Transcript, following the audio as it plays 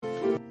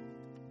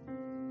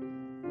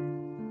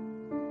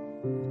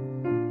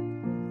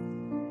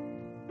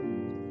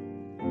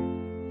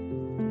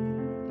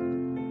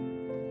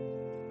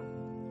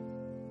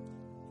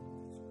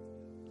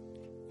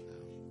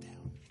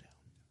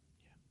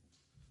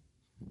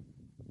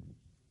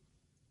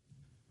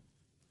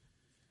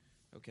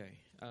Okay,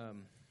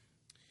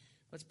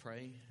 let's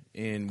pray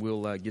and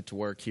we'll get to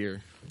work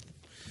here.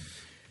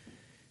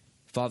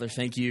 Father,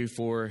 thank you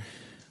for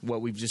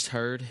what we've just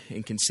heard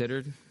and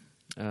considered.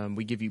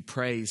 We give you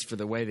praise for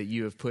the way that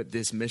you have put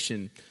this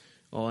mission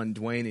on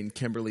Dwayne and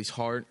Kimberly's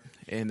heart,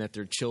 and that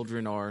their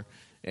children are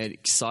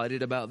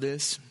excited about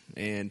this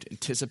and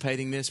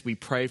anticipating this. We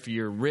pray for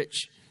your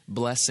rich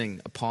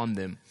blessing upon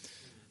them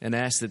and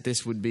ask that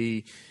this would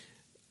be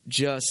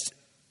just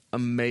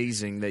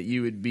amazing, that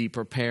you would be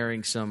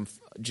preparing some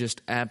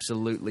just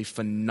absolutely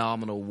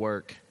phenomenal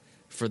work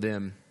for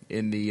them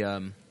in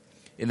the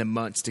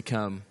months to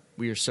come.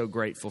 We are so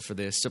grateful for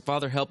this. So,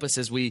 Father, help us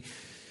as we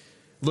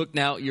look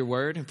now at your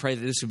word, and pray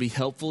that this would be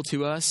helpful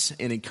to us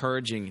and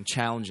encouraging and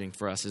challenging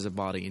for us as a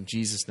body. In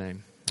Jesus'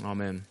 name,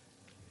 amen.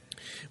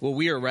 Well,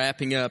 we are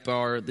wrapping up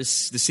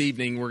this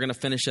evening. We're going to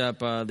finish up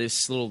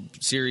this little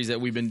series that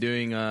we've been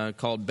doing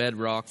called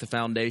Bedrock, the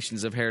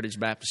Foundations of Heritage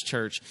Baptist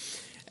Church.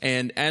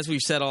 And as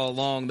we've said all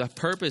along, the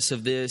purpose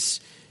of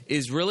this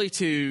is really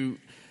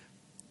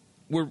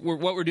what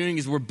we're doing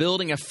is we're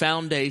building a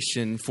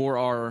foundation for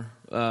our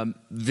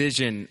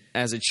vision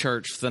as a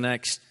church for the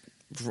next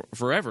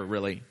forever,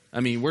 really. I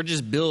mean, we're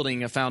just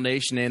building a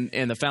foundation,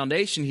 and the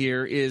foundation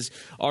here is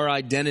our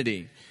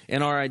identity.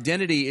 And our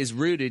identity is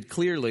rooted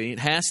clearly, it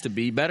has to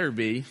be, better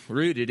be,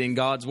 rooted in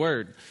God's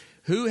Word.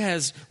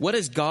 What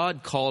has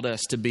God called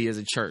us to be as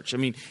a church? I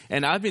mean,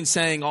 and I've been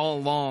saying all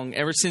along,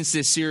 ever since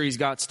this series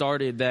got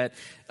started, that,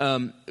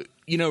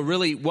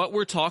 really what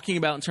we're talking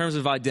about in terms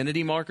of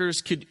identity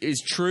markers is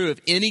true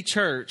of any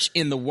church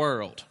in the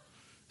world.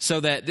 So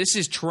that this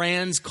is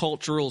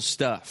transcultural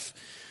stuff.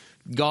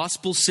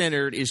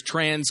 Gospel-centered is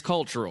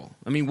transcultural.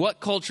 I mean, what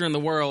culture in the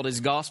world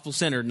is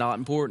gospel-centered? Not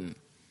important,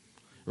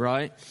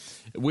 right?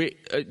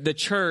 The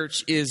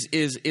church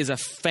is a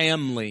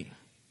family.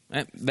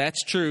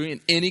 That's true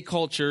in any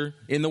culture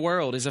in the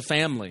world, is a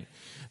family.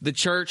 The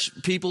church,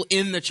 people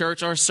in the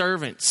church are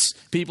servants.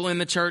 People in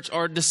the church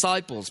are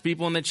disciples.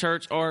 People in the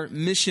church are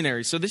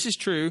missionaries. So this is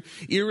true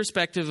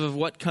irrespective of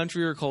what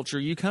country or culture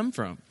you come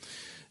from.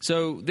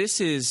 So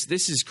this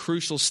is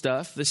crucial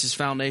stuff. This is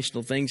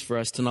foundational things for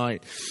us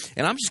tonight.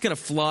 And I'm just going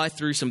to fly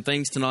through some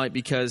things tonight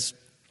because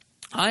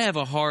I have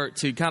a heart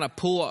to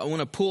I want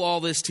to pull all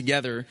this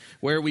together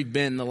where we've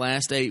been the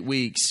last 8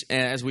 weeks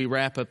as we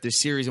wrap up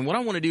this series. And what I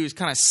want to do is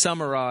kind of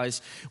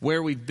summarize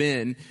where we've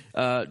been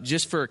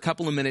just for a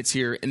couple of minutes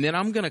here. And then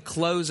I'm going to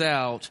close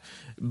out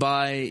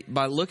by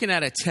looking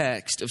at a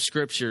text of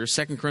Scripture,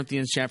 2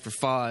 Corinthians chapter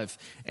 5,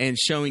 and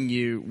showing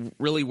you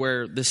really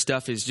where this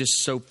stuff is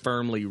just so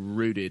firmly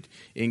rooted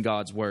in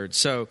God's Word.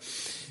 So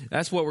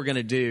that's what we're going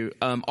to do.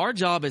 Our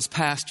job as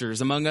pastors,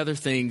 among other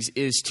things,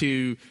 is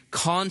to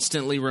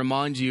constantly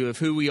remind you of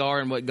who we are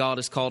and what God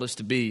has called us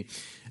to be.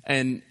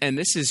 And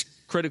this is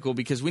critical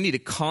because we need to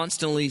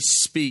constantly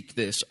speak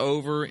this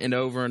over and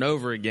over and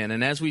over again.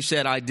 And as we've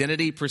said,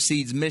 identity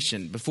precedes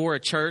mission. Before a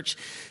church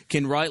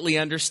can rightly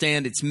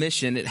understand its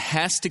mission, it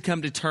has to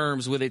come to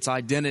terms with its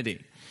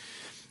identity.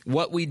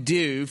 What we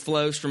do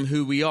flows from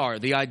who we are.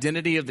 The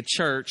identity of the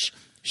church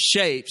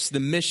shapes the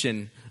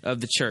mission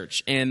of the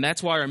church. And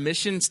that's why our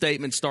mission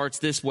statement starts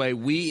this way: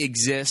 we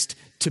exist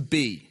to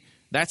be.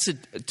 That's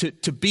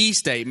to be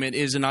statement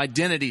is an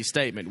identity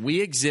statement. We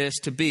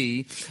exist to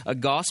be a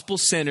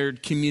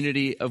gospel-centered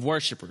community of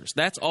worshipers.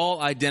 That's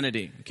all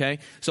identity, okay?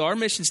 So our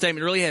mission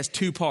statement really has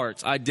two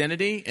parts: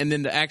 identity and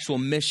then the actual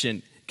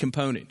mission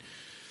component.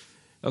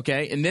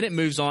 Okay, and then it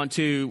moves on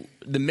to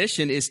the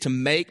mission is to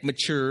make,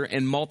 mature,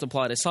 and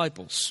multiply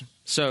disciples.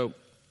 So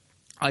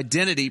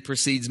identity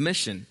precedes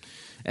mission.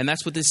 And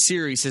that's what this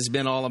series has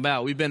been all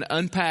about. We've been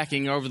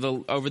unpacking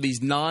over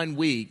these 9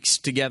 weeks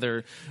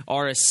together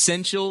our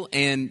essential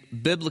and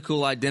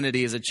biblical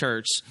identity as a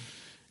church.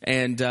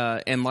 And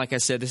like I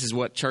said, this is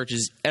what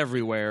churches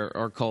everywhere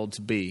are called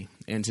to be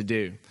and to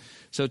do.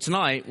 So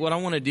tonight, what I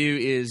want to do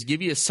is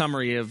give you a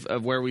summary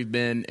of where we've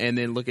been and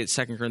then look at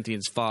 2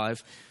 Corinthians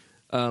 5.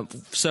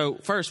 So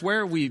first,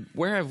 where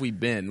have we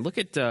been? Look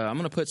at, I'm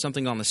going to put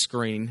something on the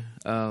screen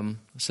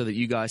so that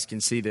you guys can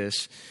see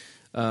this.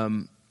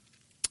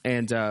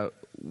 And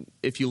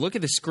if you look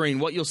at the screen,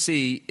 what you'll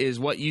see is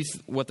what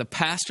the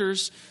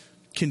pastors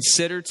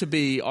consider to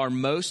be our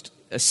most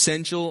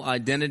essential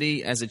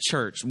identity as a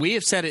church. We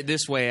have said it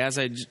this way, as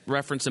I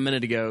referenced a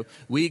minute ago: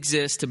 we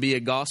exist to be a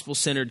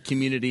gospel-centered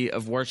community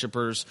of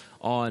worshipers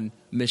on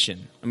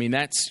mission. I mean,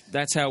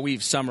 that's how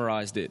we've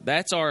summarized it.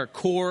 That's our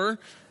core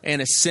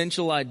and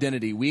essential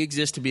identity. We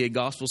exist to be a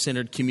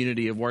gospel-centered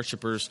community of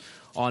worshipers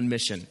on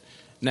mission.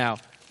 Now,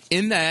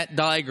 in that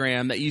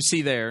diagram that you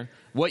see there,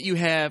 what you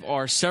have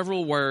are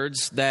several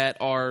words that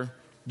are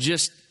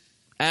just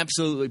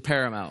absolutely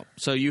paramount.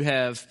 So you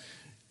have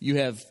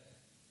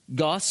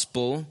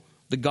gospel.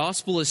 The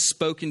gospel is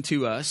spoken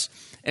to us.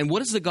 And what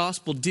does the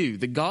gospel do?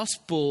 The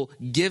gospel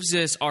gives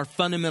us our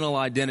fundamental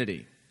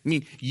identity. I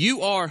mean,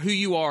 you are who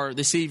you are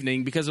this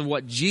evening because of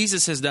what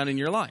Jesus has done in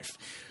your life.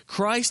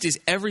 Christ is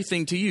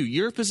everything to you.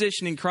 Your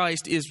position in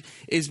Christ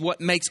is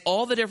what makes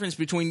all the difference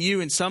between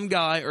you and some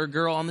guy or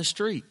girl on the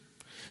street.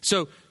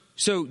 So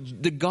So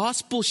the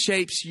gospel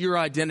shapes your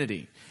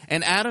identity.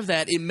 And out of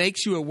that, it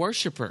makes you a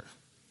worshiper.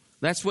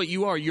 That's what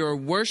you are. You're a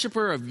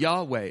worshiper of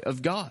Yahweh,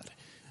 of God.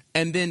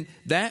 And then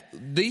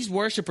these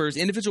worshipers,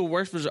 individual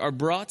worshipers, are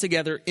brought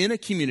together in a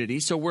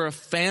community. So we're a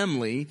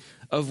family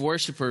of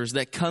worshipers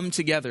that come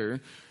together,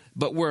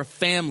 but we're a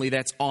family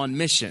that's on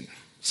mission.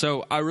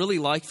 So I really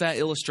like that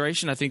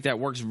illustration. I think that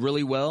works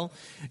really well,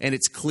 and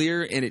it's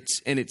clear, and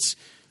it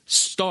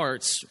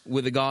starts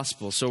with the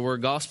gospel. So we're a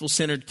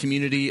gospel-centered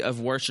community of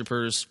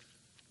worshipers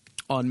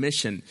on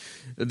mission.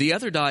 The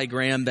other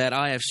diagram that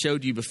I have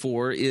showed you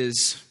before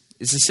is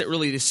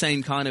really the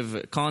same kind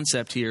of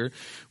concept here,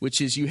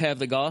 which is you have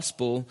the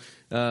gospel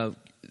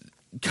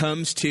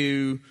comes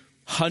to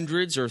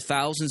hundreds or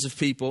thousands of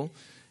people,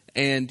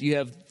 and you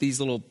have these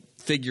little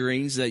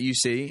figurines that you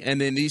see, and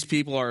then these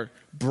people are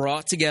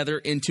brought together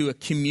into a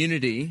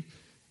community.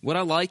 What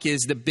I like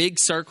is the big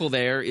circle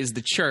there is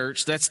the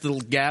church. That's the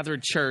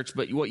gathered church.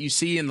 But what you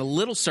see in the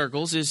little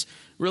circles is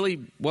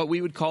really what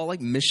we would call like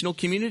missional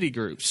community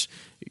groups.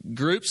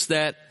 Groups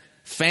that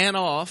fan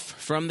off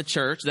from the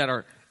church, that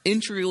are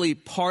integrally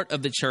part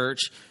of the church,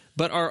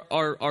 but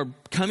are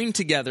coming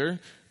together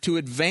to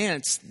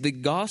advance the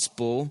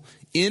gospel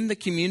in the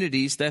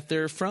communities that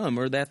they're from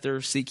or that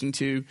they're seeking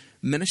to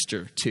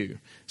minister to.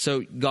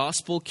 So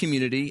gospel,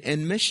 community,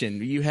 and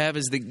mission. You have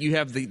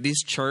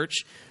this church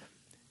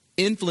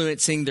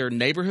influencing their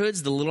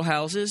neighborhoods, the little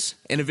houses,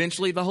 and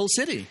eventually the whole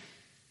city.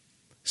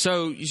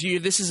 So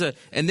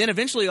and then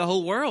eventually the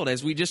whole world,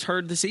 as we just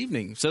heard this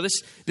evening. So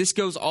this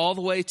goes all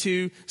the way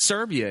to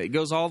Serbia. It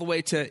goes all the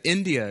way to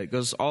India. It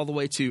goes all the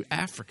way to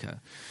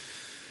Africa.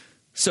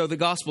 So the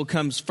gospel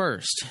comes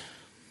first.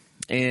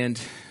 And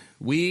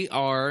we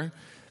are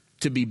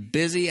to be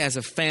busy as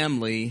a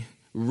family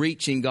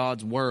reaching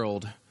God's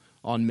world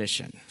on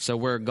mission. So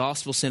we're a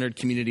gospel-centered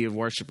community of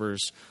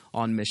worshipers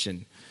on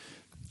mission.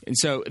 And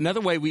so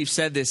another way we've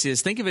said this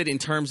is think of it in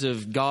terms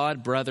of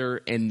God,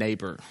 brother, and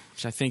neighbor,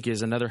 which I think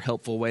is another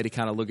helpful way to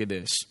kind of look at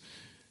this,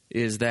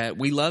 is that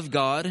we love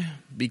God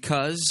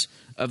because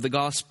of the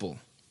gospel,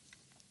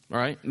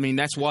 right? I mean,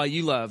 that's why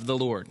you love the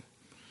Lord.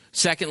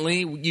 Secondly,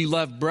 you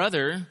love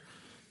brother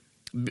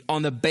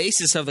on the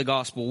basis of the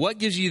gospel. What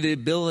gives you the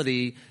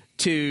ability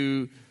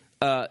to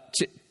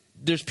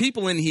there's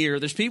people in here,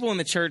 there's people in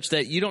the church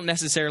that you don't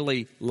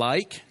necessarily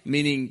like,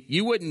 meaning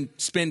you wouldn't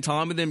spend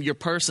time with them. Your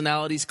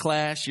personalities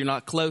clash. You're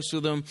not close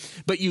with them,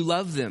 but you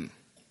love them,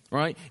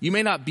 right? You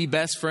may not be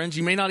best friends.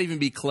 You may not even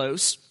be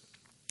close.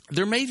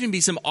 There may even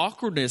be some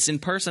awkwardness in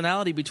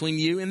personality between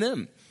you and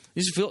them.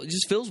 It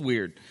just feels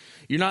weird.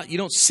 You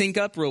don't sync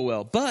up real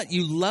well, but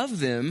you love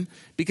them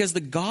because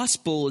the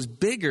gospel is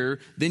bigger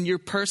than your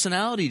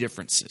personality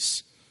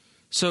differences.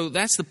 So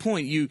that's the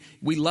point.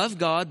 We love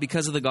God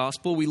because of the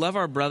gospel. We love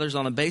our brothers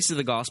on the basis of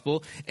the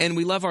gospel. And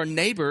we love our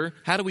neighbor.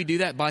 How do we do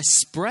that? By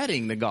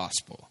spreading the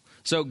gospel.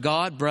 So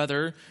God,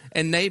 brother,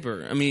 and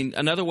neighbor. I mean,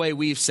 another way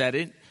we've said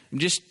it,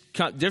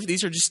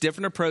 these are just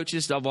different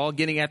approaches of all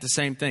getting at the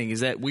same thing, is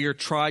that we are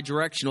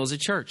tri-directional as a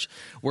church.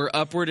 We're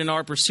upward in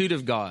our pursuit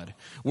of God.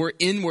 We're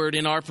inward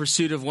in our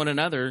pursuit of one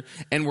another.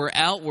 And we're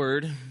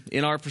outward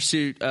in our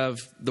pursuit of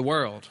the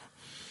world.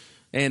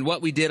 And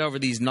what we did over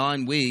these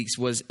 9 weeks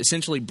was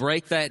essentially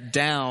break that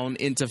down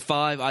into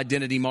 5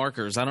 identity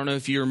markers. I don't know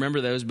if you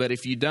remember those, but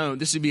if you don't,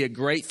 this would be a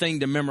great thing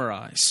to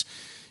memorize.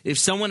 If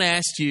someone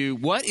asked you,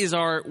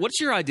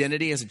 what's your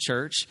identity as a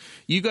church?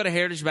 You go to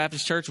Heritage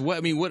Baptist Church.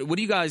 What do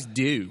you guys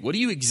do? What do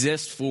you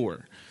exist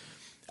for?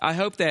 I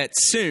hope that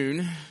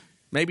soon,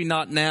 maybe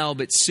not now,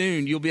 but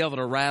soon, you'll be able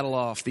to rattle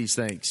off these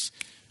things.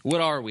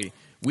 What are we?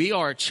 We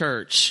are a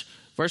church.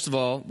 First of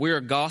all, we're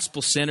a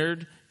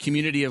gospel-centered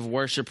community of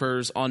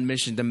worshipers on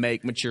mission to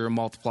make, mature, and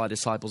multiply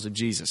disciples of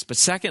Jesus. But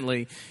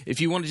secondly,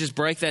 if you want to just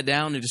break that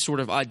down into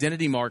sort of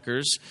identity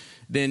markers,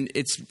 then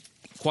it's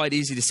quite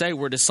easy to say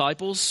we're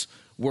disciples,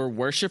 we're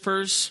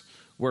worshipers,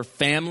 we're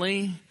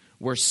family,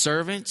 we're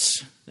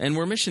servants, and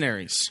we're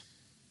missionaries.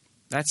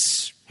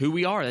 That's who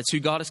we are. That's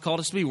who God has called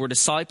us to be. We're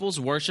disciples,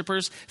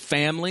 worshipers,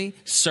 family,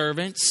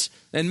 servants,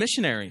 and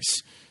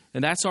missionaries.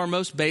 And that's our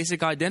most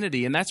basic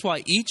identity. And that's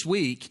why each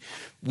week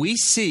we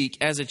seek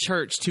as a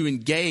church to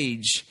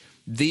engage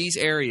these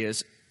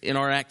areas in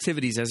our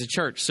activities as a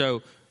church.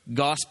 So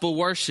gospel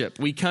worship.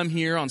 We come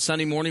here on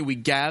Sunday morning, we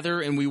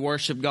gather and we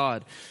worship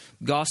God.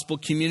 Gospel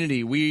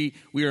community. We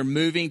are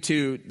moving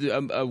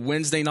to a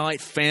Wednesday night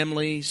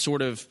family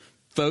sort of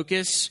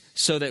focus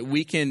so that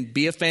we can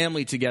be a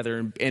family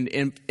together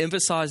and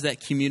emphasize that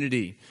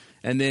community.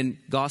 And then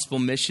gospel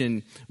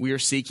mission, we are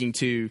seeking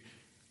to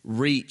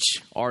reach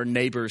our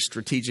neighbors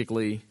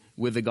strategically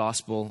with the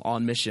gospel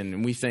on mission.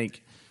 And we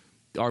think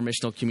our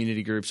missional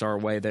community groups are a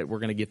way that we're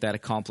going to get that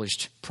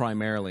accomplished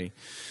primarily.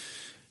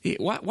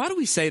 Why do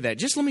we say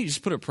that? Let me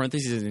put a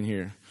parenthesis in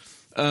here.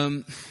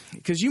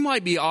 Because you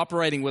might be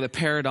operating with a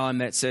paradigm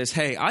that says,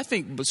 hey, I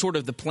think sort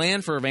of the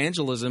plan for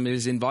evangelism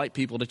is invite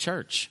people to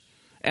church.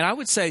 And I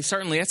would say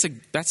certainly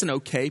that's an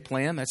okay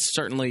plan. That's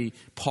certainly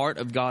part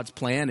of God's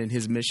plan and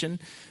his mission.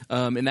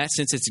 In that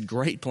sense, it's a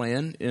great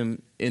plan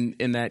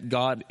in that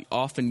God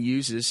often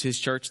uses his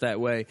church that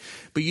way.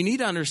 But you need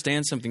to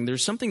understand something.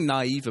 There's something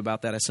naive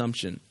about that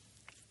assumption.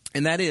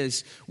 And that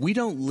is, we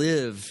don't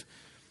live...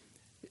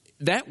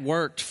 That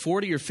worked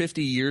 40 or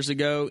 50 years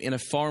ago in a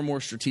far more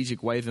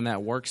strategic way than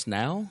that works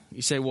now.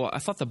 You say, well, I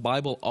thought the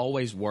Bible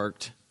always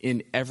worked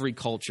in every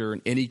culture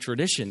and any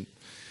tradition.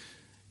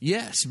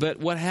 Yes, but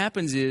what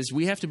happens is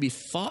we have to be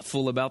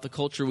thoughtful about the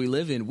culture we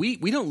live in. We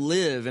don't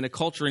live in a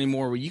culture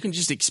anymore where you can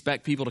just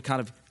expect people to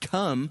kind of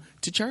come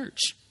to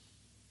church.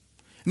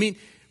 I mean,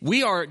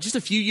 we are just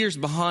a few years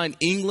behind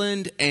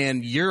England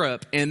and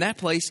Europe, and that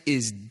place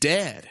is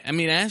dead. I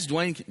mean, ask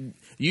Dwayne,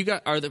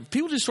 are the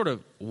people just sort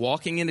of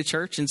walking into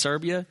church in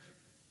Serbia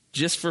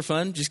just for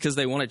fun, just because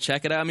they want to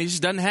check it out? I mean, it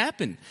just doesn't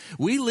happen.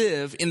 We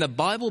live in the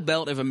Bible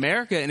Belt of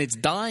America, and it's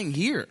dying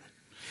here.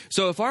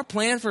 So if our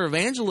plan for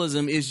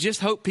evangelism is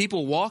just hope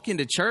people walk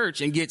into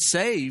church and get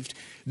saved,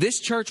 this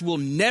church will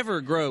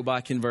never grow by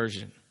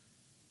conversion.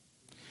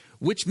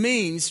 Which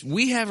means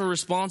we have a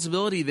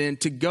responsibility then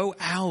to go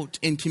out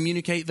and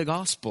communicate the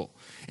gospel.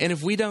 And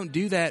if we don't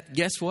do that,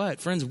 guess what,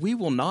 friends? We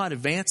will not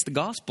advance the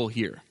gospel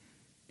here.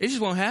 It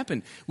just won't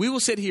happen. We will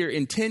sit here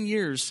in 10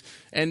 years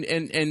and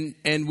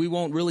we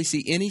won't really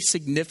see any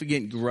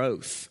significant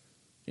growth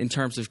in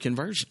terms of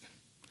conversion.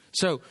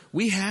 So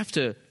we have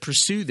to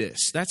pursue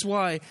this. That's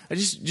why I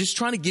just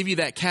trying to give you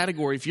that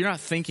category. If you're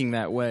not thinking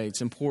that way, it's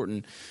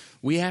important.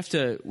 We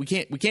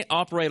can't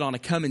operate on a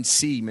come and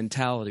see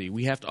mentality.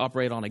 We have to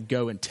operate on a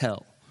go and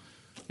tell.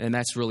 And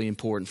that's really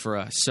important for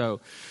us.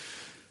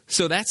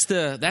 So that's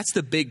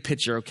the big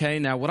picture, okay?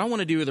 Now, what I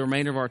want to do with the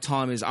remainder of our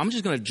time is I'm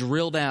just going to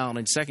drill down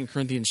in 2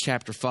 Corinthians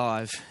chapter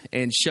 5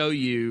 and show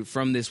you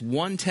from this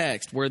one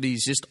text where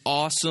these just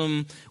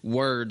awesome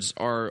words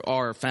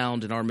are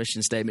found in our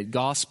mission statement: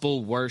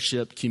 gospel,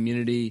 worship,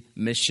 community,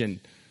 mission.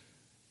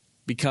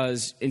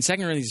 Because in 2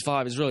 Corinthians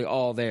 5 is really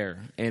all there,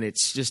 and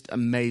it's just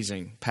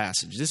amazing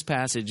passage. This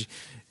passage,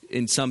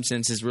 in some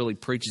senses, really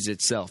preaches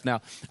itself.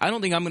 Now, I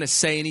don't think I'm going to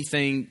say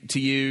anything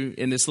to you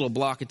in this little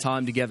block of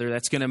time together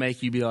that's going to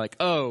make you be like,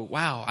 oh,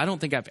 wow, I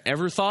don't think I've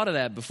ever thought of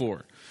that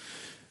before.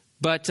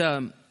 But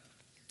so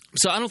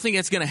I don't think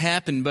that's going to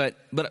happen. But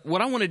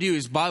what I want to do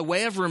is, by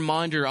way of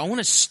reminder, I want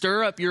to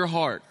stir up your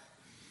heart.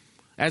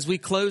 As we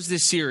close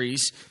this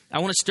series, I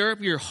want to stir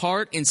up your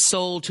heart and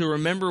soul to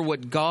remember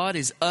what God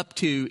is up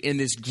to in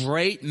this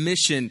great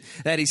mission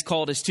that he's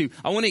called us to.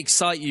 I want to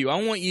excite you.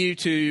 I want you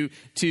to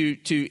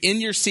in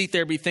your seat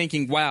there be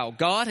thinking, wow,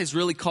 God has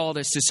really called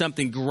us to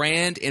something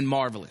grand and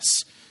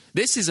marvelous.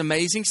 This is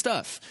amazing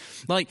stuff.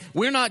 Like,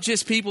 we're not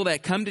just people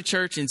that come to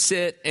church and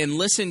sit and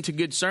listen to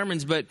good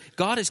sermons, but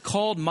God has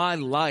called my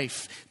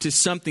life to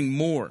something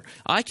more.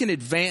 I can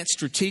advance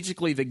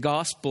strategically the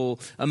gospel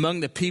among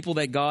the people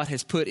that God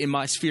has put in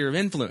my sphere of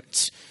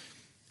influence.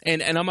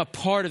 And I'm a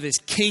part of this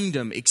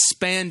kingdom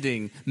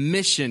expanding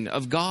mission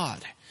of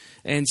God.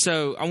 And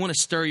so I want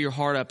to stir your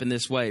heart up in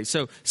this way.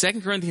 So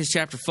 2 Corinthians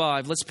chapter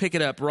 5, let's pick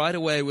it up right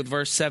away with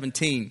verse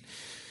 17.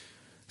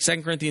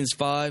 2 Corinthians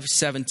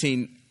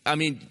 5:17. I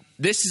mean,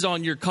 this is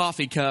on your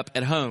coffee cup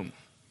at home.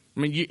 I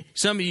mean,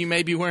 some of you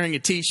may be wearing a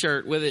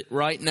T-shirt with it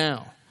right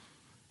now.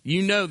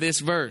 You know this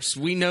verse.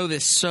 We know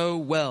this so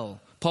well.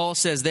 Paul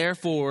says,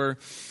 therefore,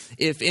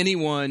 if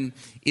anyone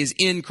is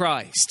in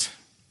Christ.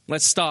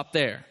 Let's stop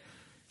there.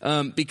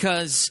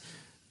 Because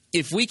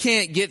if we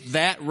can't get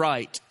that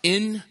right,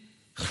 in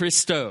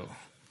Christo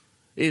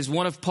is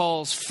one of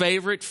Paul's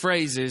favorite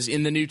phrases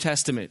in the New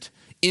Testament.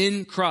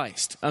 In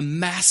Christ, a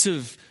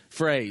massive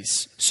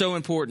phrase, so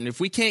important. If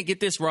we can't get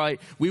this right,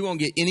 we won't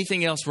get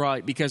anything else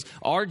right, because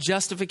our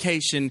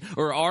justification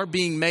or our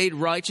being made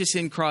righteous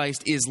in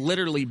Christ is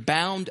literally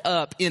bound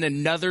up in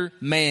another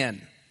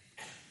man.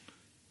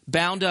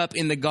 Bound up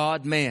in the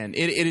God-man.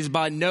 It is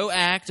by no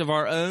act of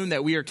our own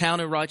that we are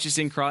counted righteous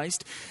in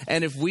Christ.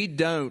 And if we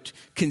don't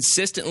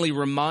consistently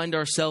remind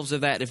ourselves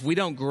of that, if we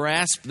don't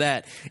grasp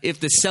that,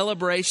 if the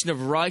celebration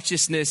of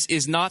righteousness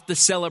is not the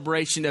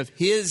celebration of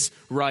his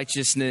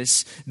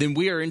righteousness, then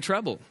we are in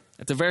trouble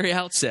at the very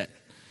outset.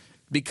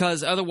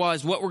 Because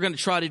otherwise, what we're going to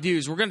try to do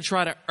is we're going to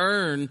try to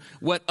earn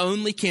what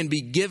only can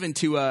be given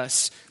to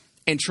us.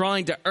 And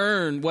trying to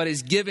earn what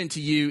is given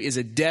to you is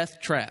a death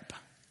trap.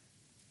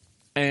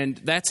 And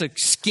that's a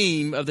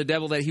scheme of the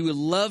devil that he would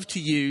love to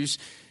use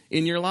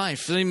in your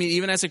life. I mean,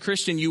 even as a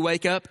Christian, you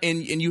wake up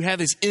and you have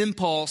this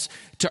impulse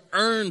to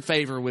earn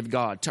favor with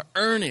God, to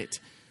earn it.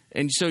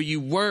 And so you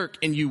work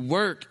and you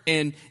work,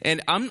 and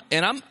I'm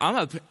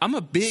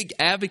a big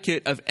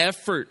advocate of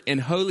effort and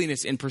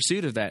holiness in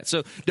pursuit of that.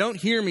 So don't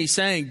hear me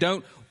saying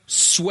don't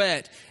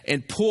sweat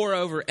and pour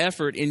over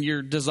effort in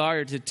your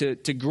desire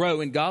to grow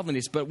in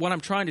godliness. But what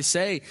I'm trying to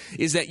say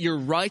is that your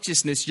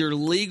righteousness, your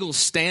legal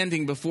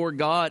standing before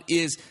God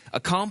is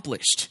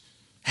accomplished,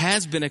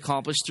 has been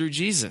accomplished through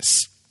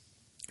Jesus.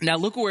 Now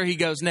look where he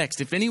goes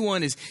next. If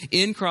anyone is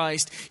in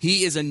Christ,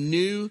 he is a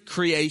new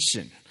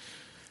creation.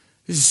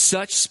 This is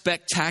such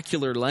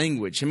spectacular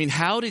language. I mean,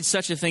 how did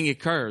such a thing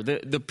occur?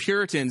 The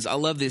Puritans, I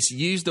love this,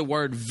 used the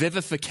word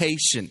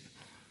vivification.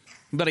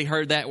 Anybody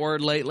heard that word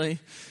lately?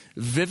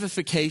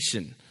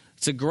 Vivification.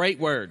 It's a great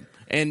word.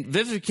 And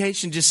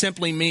vivification just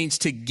simply means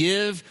to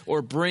give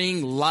or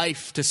bring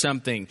life to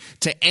something,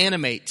 to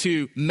animate,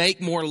 to make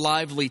more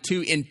lively,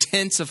 to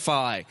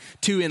intensify,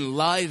 to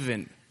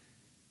enliven.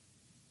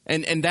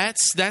 And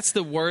that's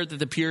the word that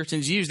the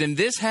Puritans used. And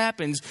this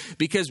happens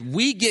because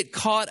we get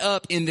caught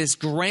up in this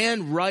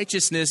grand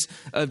righteousness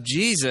of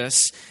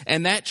Jesus,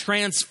 and that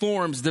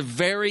transforms the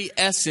very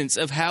essence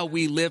of how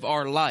we live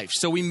our life.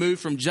 So we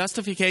move from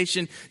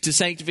justification to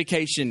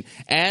sanctification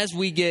as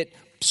we get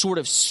sort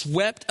of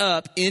swept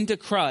up into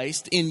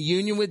Christ in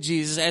union with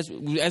Jesus.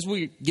 As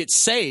we get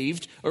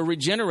saved or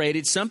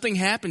regenerated, something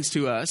happens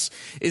to us,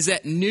 is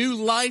that new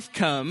life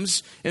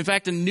comes. In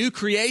fact, a new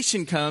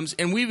creation comes,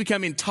 and we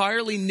become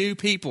entirely new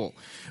people.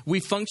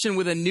 We function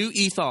with a new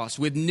ethos,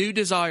 with new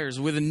desires,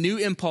 with a new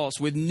impulse,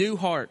 with new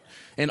heart.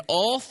 And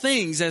all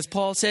things, as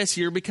Paul says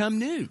here, become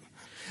new.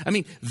 I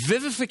mean,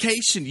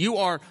 vivification, you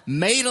are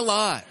made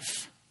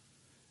alive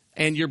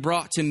and you're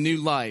brought to new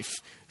life.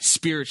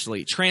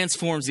 Spiritually,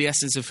 transforms the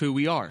essence of who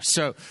we are.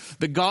 So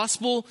the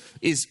gospel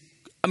is,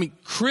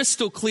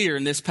 crystal clear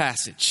in this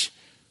passage.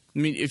 I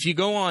mean, if you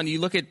go on,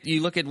 you look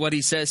at what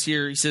he says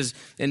here. He says,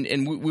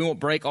 and we won't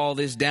break all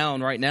this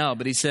down right now,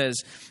 but he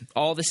says,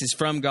 all this is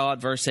from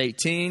God, verse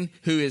 18,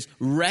 who has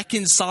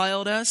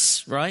reconciled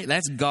us, right?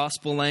 That's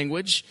gospel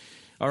language,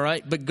 all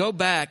right? But go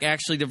back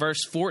actually to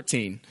verse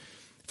 14.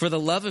 For the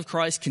love of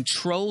Christ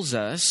controls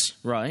us,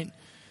 right?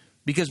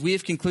 Because we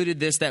have concluded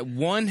this, that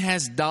one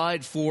has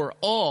died for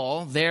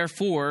all,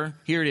 therefore,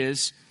 here it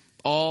is,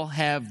 all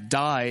have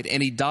died.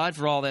 And he died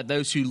for all, that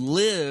those who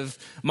live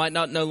might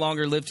not no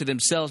longer live to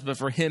themselves, but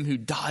for him who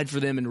died for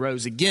them and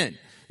rose again.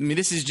 I mean,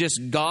 this is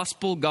just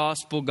gospel,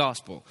 gospel,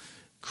 gospel.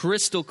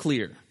 Crystal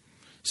clear.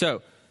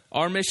 So,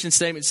 our mission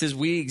statement says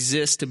we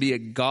exist to be a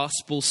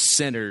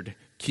gospel-centered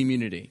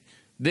community.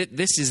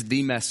 This is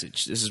the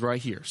message. This is right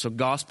here. So,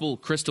 gospel,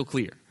 crystal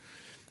clear.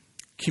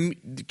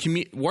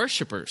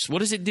 Worshipers. What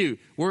does it do?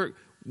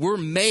 We're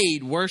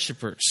made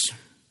worshipers.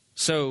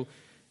 So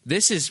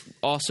this is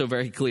also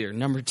very clear.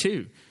 Number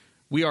 2,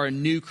 we are a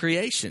new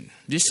creation.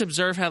 Just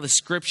observe how the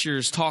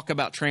scriptures talk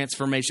about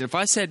transformation. If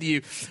I said to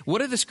you, what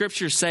do the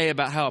scriptures say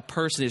about how a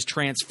person is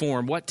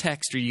transformed? What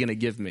text are you going to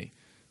give me?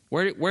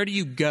 Where do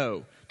you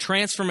go?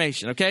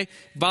 Transformation, okay?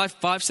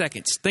 5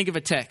 seconds. Think of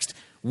a text.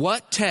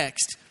 What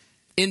text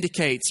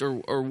indicates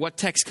or what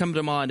text come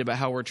to mind about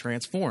how we're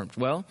transformed?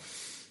 Well,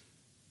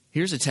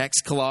 here's a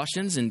text,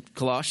 Colossians. In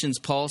Colossians,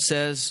 Paul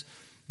says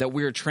that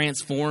we are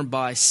transformed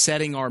by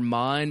setting our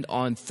mind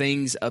on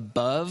things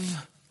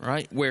above,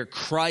 right? Where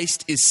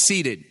Christ is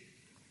seated.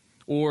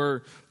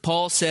 Or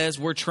Paul says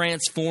we're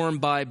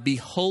transformed by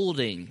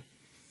beholding,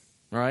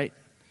 right?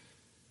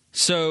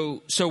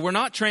 So we're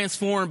not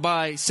transformed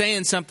by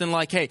saying something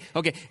like, hey,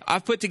 okay,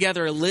 I've put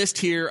together a list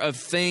here of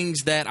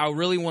things that I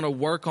really want to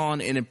work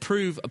on and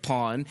improve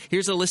upon.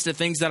 Here's a list of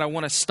things that I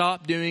want to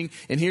stop doing,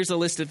 and here's a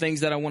list of things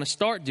that I want to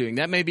start doing.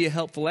 That may be a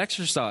helpful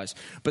exercise,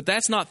 but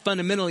that's not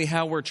fundamentally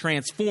how we're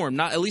transformed,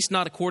 at least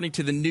not according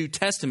to the New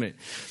Testament.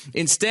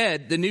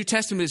 Instead, the New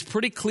Testament is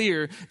pretty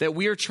clear that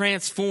we are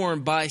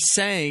transformed by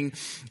saying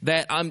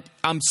that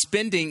I'm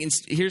spending,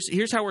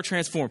 here's how we're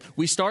transformed.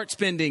 We start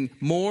spending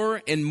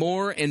more and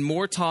more and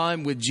more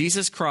time with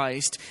Jesus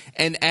Christ.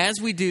 And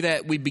as we do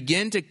that,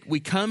 we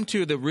come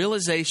to the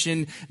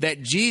realization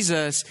that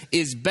Jesus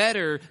is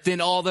better than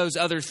all those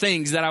other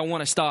things that I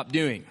want to stop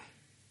doing.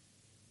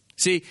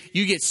 See,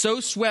 you get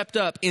so swept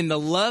up in the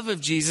love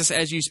of Jesus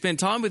as you spend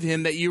time with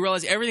him that you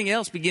realize everything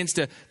else begins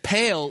to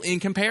pale in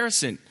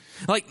comparison.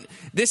 Like,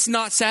 this is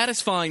not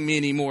satisfying me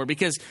anymore,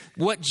 because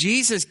what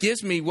Jesus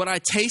gives me, what I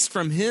taste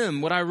from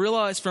him, what I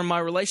realize from my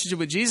relationship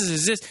with Jesus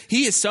is this: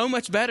 he is so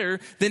much better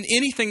than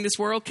anything this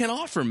world can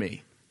offer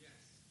me.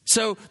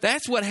 So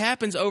that's what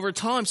happens over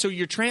time. So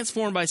you're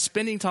transformed by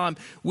spending time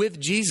with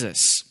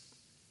Jesus.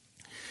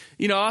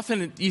 You know,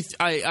 often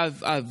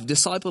I've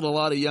discipled a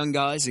lot of young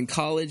guys in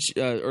college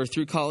or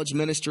through college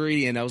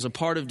ministry, and I was a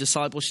part of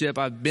discipleship.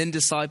 I've been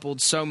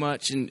discipled so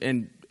much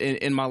in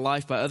my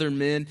life by other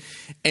men.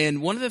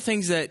 And one of the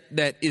things that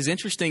is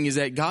interesting is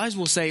that guys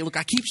will say, look,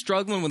 I keep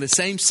struggling with the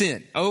same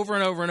sin over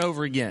and over and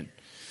over again.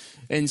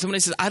 And somebody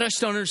says, I just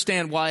don't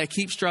understand why I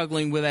keep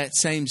struggling with that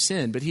same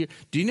sin. But here,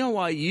 do you know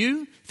why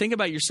think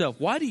about yourself.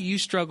 Why do you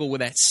struggle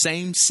with that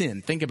same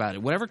sin? Think about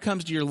it. Whatever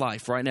comes to your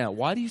life right now,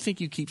 why do you think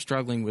you keep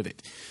struggling with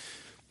it?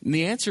 And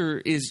the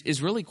answer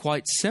is really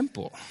quite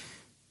simple.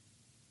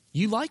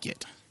 You like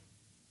it.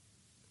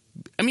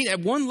 I mean,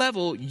 at one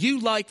level, you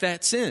like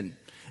that sin.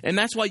 And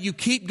that's why you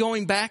keep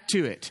going back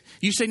to it.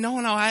 You say,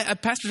 no,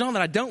 Pastor John,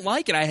 that I don't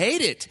like it. I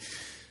hate it.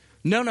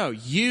 No,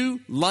 you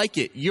like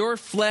it. Your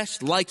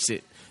flesh likes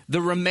it.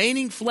 The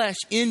remaining flesh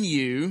in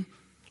you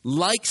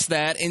likes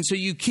that. And so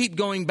you keep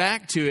going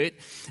back to it.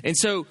 And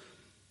so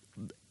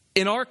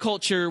in our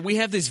culture, we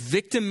have this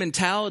victim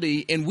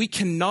mentality, and we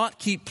cannot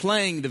keep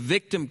playing the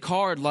victim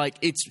card like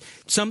it's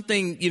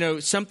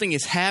something, something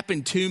has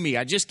happened to me.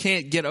 I just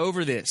can't get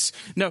over this.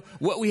 No,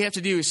 what we have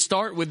to do is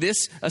start with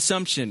this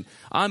assumption.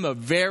 I'm a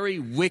very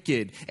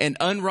wicked and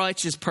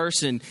unrighteous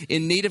person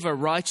in need of a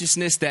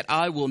righteousness that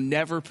I will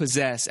never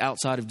possess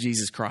outside of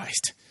Jesus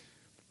Christ.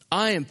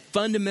 I am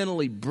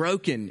fundamentally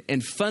broken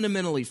and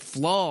fundamentally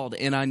flawed,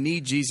 and I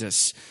need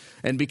Jesus.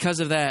 And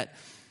because of that,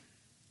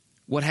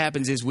 what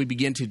happens is we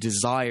begin to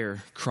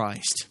desire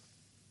Christ.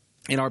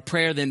 And our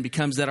prayer then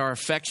becomes that our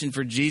affection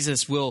for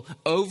Jesus will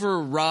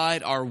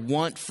override our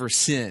want for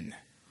sin.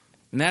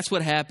 And that's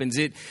what happens.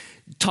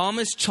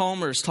 Thomas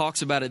Chalmers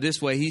talks about it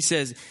this way. He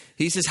says,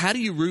 how do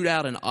you root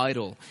out an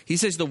idol? He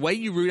says the way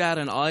you root out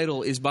an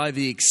idol is by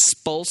the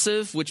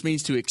expulsive, which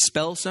means to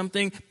expel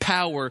something,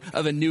 power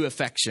of a new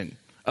affection,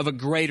 of a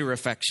greater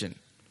affection.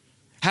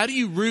 How do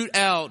you root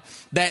out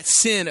that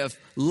sin of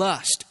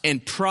lust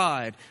and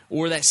pride,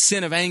 or that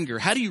sin of anger?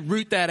 How do you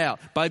root that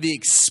out? By the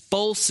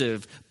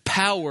expulsive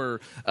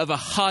power of a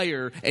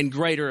higher and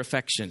greater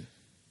affection.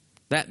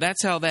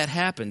 That's how that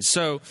happens.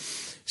 So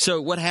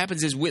what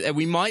happens is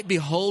we might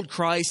behold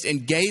Christ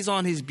and gaze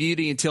on his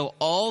beauty until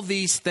all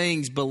these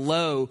things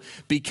below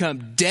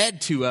become dead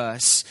to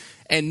us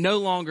and no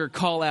longer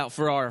call out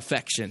for our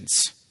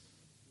affections.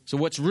 So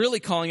what's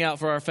really calling out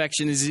for our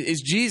affection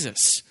is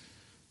Jesus.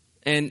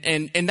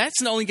 And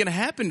that's only going to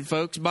happen,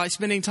 folks, by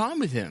spending time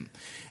with him.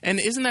 And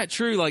isn't that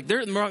true? Like,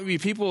 there might be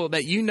people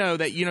that you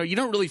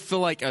don't really feel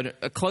like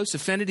a close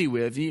affinity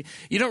with. You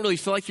don't really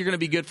feel like you're going to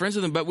be good friends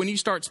with them. But when you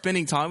start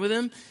spending time with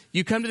him,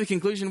 you come to the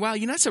conclusion, wow,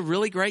 that's a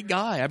really great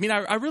guy. I mean,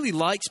 I really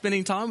like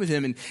spending time with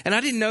him. And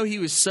I didn't know he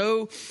was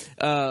so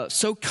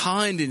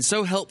kind and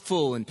so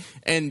helpful.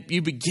 And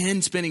you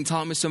begin spending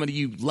time with somebody,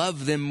 you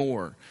love them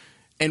more.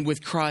 And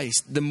with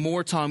Christ, the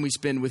more time we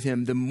spend with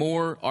him, the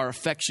more our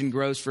affection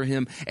grows for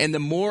him. And the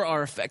more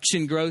our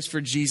affection grows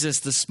for Jesus,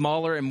 the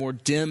smaller and more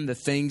dim the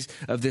things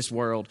of this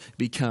world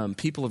become.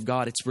 People of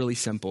God, it's really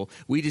simple.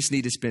 We just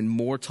need to spend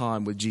more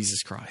time with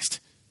Jesus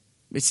Christ.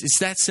 It's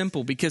that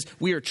simple, because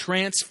we are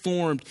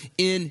transformed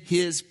in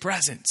his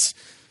presence.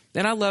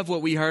 And I love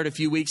what we heard a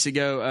few months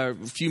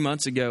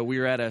ago. We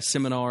were at a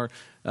seminar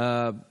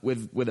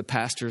with the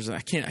pastors.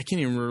 I can't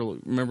even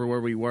remember where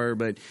we were,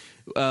 but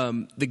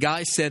the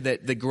guy said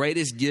that the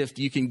greatest gift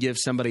you can give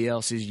somebody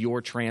else is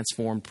your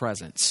transformed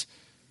presence.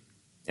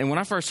 And when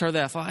I first heard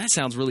that, I thought, that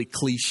sounds really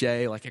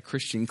cliche, like a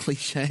Christian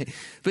cliche.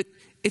 But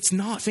it's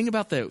not. Think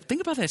about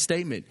that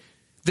statement.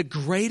 The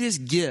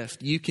greatest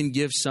gift you can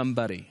give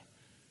somebody,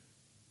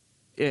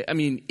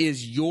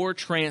 is your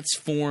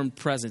transformed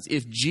presence.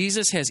 If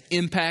Jesus has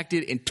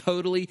impacted and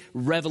totally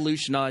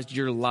revolutionized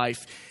your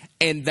life,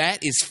 and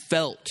that is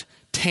felt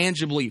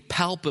tangibly,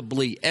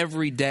 palpably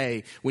every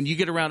day, when you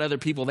get around other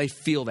people, they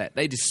feel that,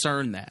 they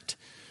discern that.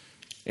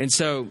 And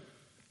so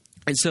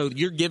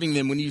you're giving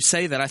them, when you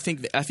say that, I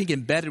think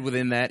embedded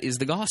within that is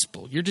the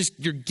gospel.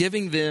 You're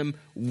giving them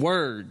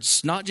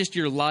words, not just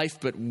your life,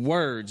 but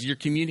words. You're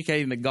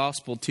communicating the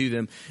gospel to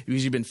them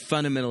because you've been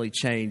fundamentally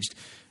changed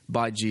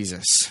by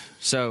Jesus.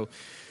 So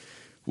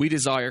we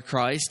desire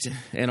Christ,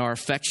 and our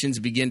affections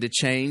begin to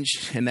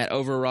change, and that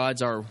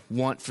overrides our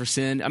want for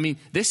sin. I mean,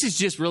 this is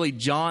just really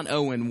John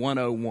Owen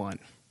 101.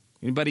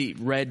 Anybody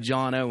read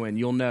John Owen,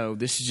 you'll know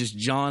this is just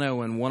John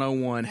Owen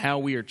 101, how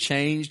we are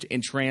changed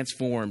and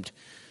transformed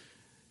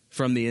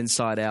from the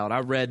inside out. I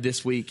read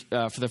this week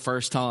for the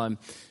first time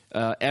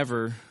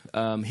ever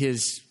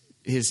his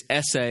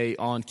essay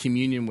on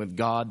communion with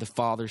God, the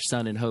Father,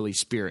 Son, and Holy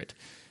Spirit.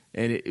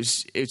 And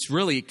it's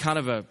really kind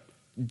of a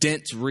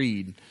dense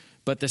read,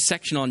 but the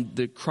section on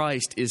the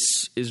Christ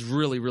is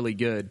really, really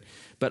good.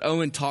 But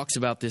Owen talks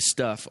about this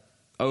stuff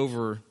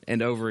over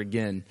and over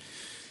again.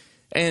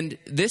 And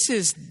this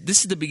is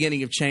the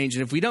beginning of change.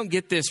 And if we don't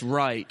get this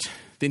right,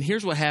 then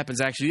here's what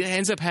happens actually. It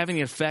ends up having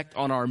an effect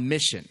on our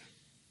mission.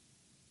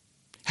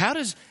 How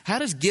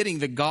does getting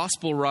the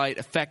gospel right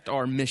affect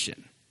our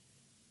mission?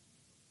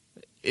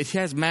 It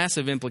has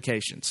massive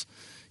implications.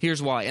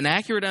 Here's why. An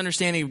accurate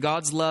understanding of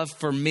God's love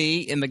for me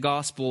in the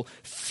gospel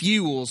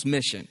fuels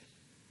mission.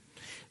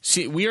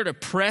 See, we are to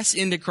press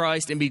into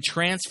Christ and be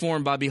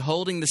transformed by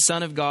beholding the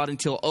Son of God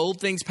until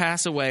old things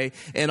pass away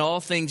and all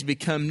things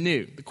become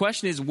new. The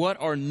question is, what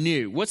are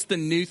new? What's the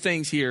new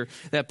things here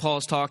that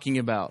Paul's talking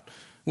about?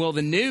 Well,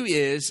 the new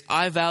is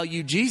I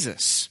value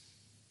Jesus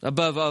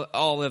above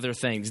all other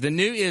things. The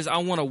new is I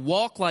want to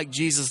walk like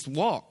Jesus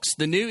walks.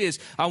 The new is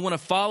I want to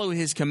follow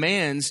his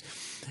commands,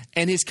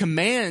 and his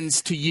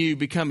commands to you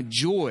become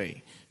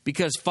joy,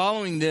 because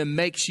following them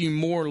makes you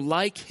more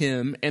like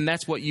him, and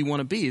that's what you want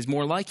to be, is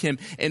more like him.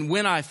 And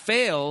when I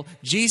fail,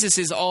 Jesus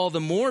is all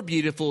the more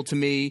beautiful to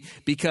me,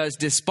 because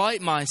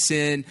despite my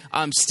sin,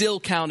 I'm still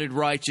counted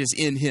righteous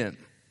in him.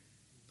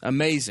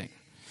 Amazing.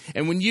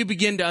 And when you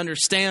begin to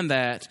understand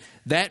that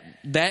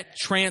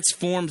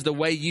transforms the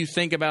way you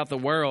think about the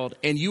world,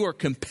 and you are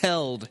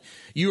compelled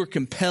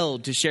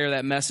to share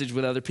that message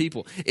with other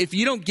people. If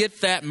you don't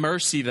get that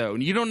mercy, though,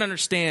 and you don't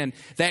understand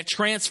that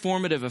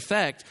transformative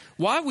effect,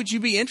 why would you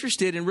be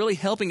interested in really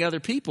helping other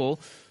people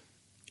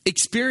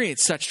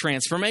experience such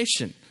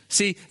transformation?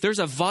 See, there's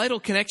a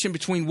vital connection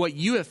between what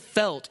you have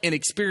felt and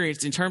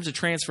experienced in terms of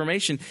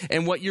transformation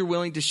and what you're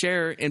willing to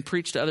share and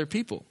preach to other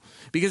people.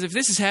 Because if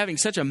this is having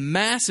such a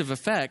massive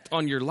effect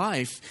on your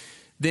life,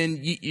 then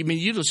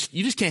you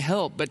just can't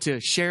help but to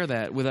share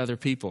that with other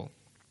people.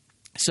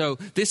 So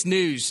this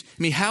news,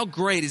 how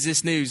great is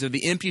this news of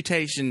the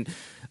imputation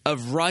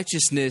of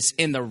righteousness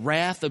in the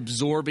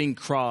wrath-absorbing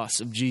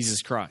cross of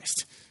Jesus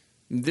Christ?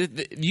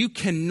 You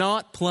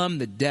cannot plumb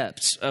the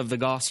depths of the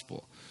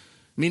gospel.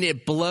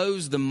 It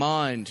blows the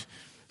mind,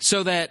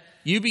 so that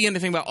you begin to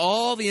think about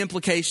all the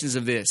implications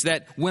of this.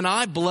 That when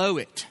I blow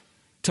it,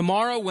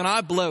 tomorrow when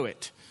I blow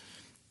it,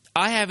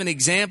 I have an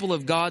example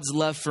of God's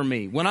love for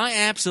me. When I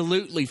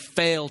absolutely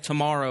fail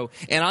tomorrow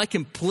and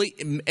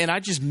I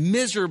just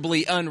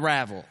miserably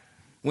unravel,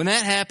 when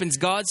that happens,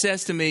 God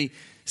says to me,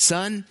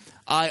 son,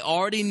 I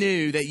already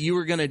knew that you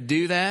were going to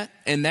do that,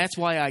 and that's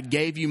why I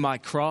gave you my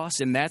cross,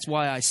 and that's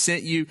why I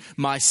sent you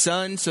my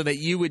son, so that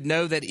you would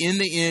know that in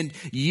the end,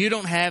 you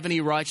don't have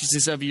any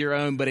righteousness of your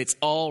own, but it's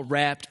all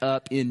wrapped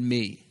up in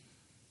me.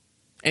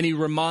 And he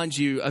reminds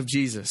you of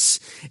Jesus.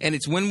 And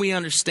it's when we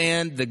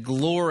understand the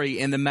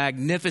glory and the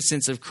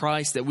magnificence of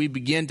Christ that we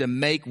begin to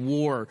make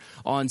war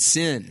on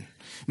sin.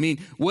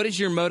 What is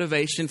your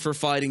motivation for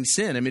fighting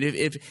sin?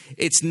 If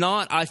it's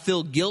not, I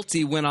feel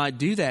guilty when I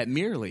do that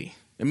merely.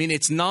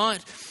 It's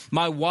not,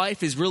 my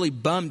wife is really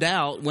bummed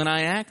out when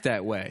I act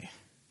that way.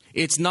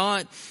 It's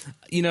not,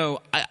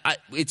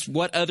 it's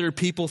what other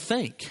people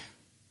think.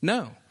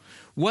 No.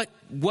 What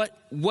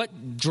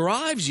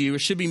drives you or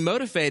should be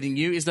motivating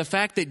you is the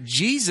fact that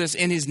Jesus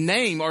and his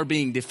name are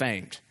being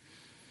defamed.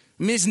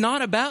 It's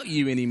not about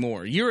you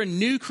anymore. You're a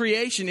new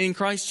creation in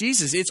Christ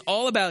Jesus. It's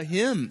all about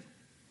him.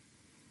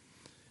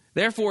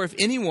 Therefore, if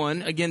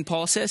anyone, again,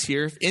 Paul says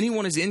here, if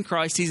anyone is in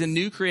Christ, he's a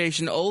new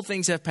creation. Old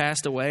things have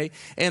passed away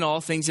and all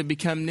things have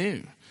become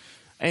new.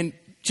 And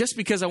just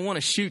because I want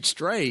to shoot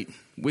straight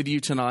with you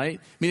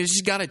tonight, I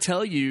just got to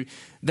tell you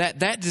that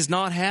does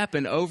not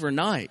happen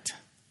overnight.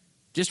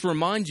 Just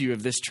remind you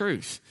of this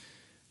truth.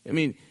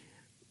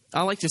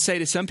 I like to say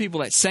to some people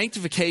that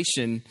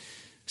sanctification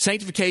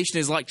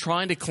is like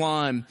trying to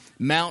climb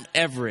Mount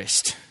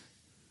Everest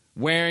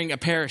wearing a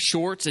pair of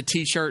shorts, a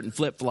t-shirt, and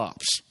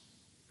flip-flops.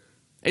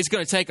 It's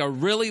going to take a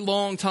really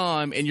long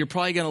time, and you're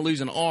probably going to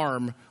lose an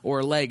arm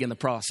or a leg in the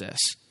process.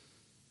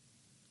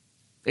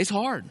 It's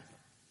hard.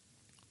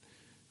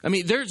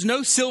 There's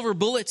no silver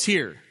bullets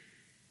here.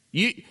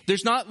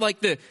 There's not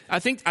like I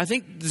think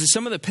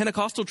some of the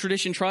Pentecostal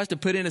tradition tries to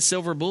put in a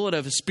silver bullet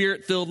of a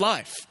spirit-filled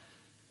life.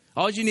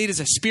 All you need is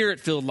a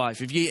spirit-filled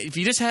life. If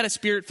you just had a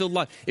spirit-filled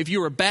life, if you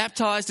were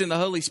baptized in the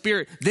Holy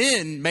Spirit,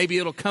 then maybe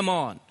it'll come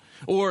on.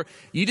 Or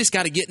you just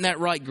got to get in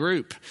that right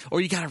group, or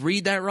you got to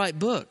read that right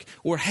book.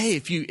 Or hey,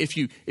 if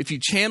you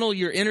channel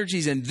your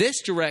energies in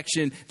this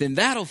direction, then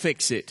that'll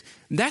fix it.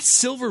 That's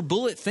silver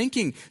bullet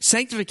thinking.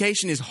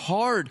 Sanctification is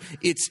hard.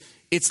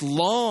 It's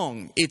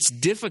long. It's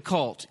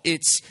difficult.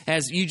 It's,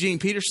 as Eugene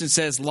Peterson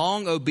says,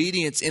 long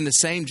obedience in the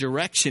same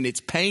direction.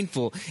 It's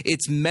painful.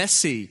 It's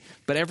messy.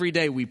 But every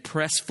day we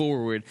press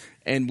forward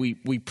and we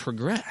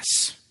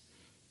progress.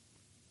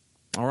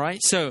 All right,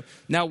 so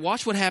now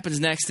watch what happens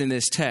next in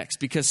this text,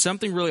 because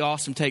something really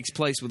awesome takes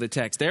place with the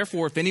text.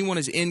 Therefore, if anyone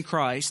is in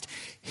Christ,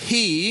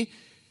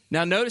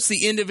 now notice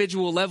the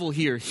individual level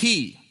here,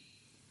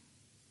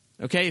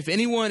 okay, if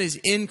anyone is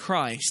in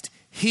Christ,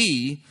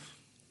 he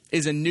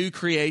is a new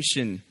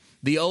creation.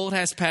 The old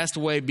has passed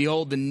away.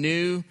 Behold, the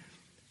new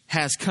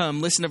has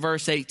come. Listen to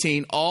verse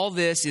 18. All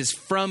this is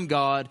from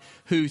God,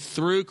 who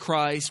through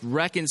Christ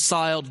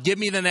reconciled. Give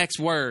me the next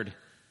word.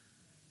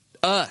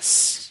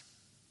 Us.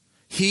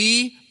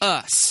 He,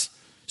 us.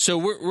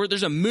 So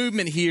there's a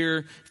movement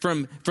here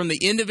from the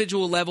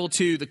individual level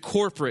to the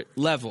corporate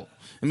level.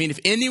 If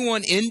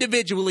anyone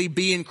individually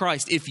be in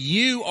Christ, if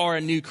you are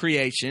a new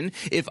creation,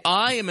 if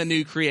I am a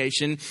new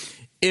creation,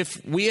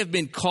 if we have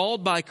been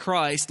called by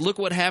Christ, look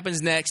what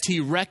happens next. He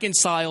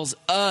reconciles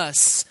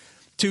us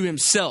to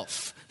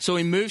himself. So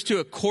he moves to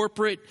a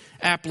corporate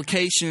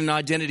application and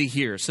identity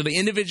here. So the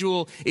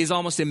individual is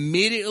almost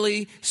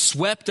immediately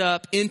swept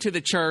up into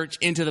the church,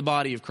 into the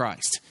body of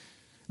Christ.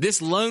 This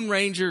Lone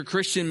Ranger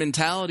Christian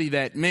mentality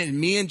that, man,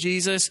 me and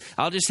Jesus,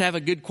 I'll just have a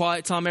good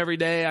quiet time every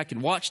day. I can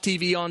watch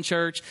TV on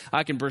church.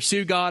 I can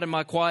pursue God in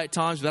my quiet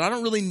times, but I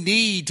don't really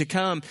need to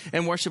come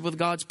and worship with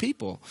God's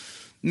people.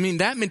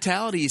 That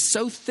mentality is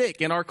so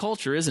thick in our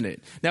culture, isn't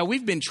it? Now,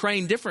 we've been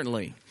trained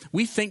differently.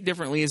 We think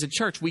differently as a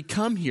church. We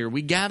come here.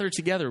 We gather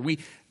together. We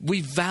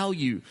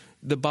value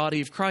the body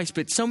of Christ.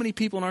 But so many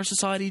people in our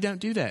society don't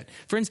do that.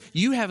 Friends,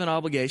 you have an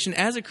obligation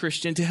as a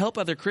Christian to help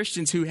other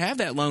Christians who have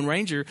that Lone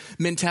Ranger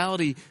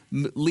mentality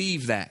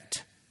leave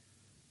that.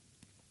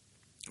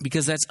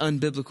 because that's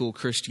unbiblical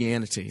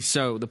Christianity.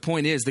 So the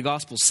point is, the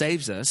gospel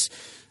saves us.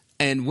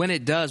 And when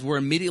it does, we're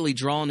immediately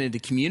drawn into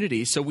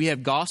community. So we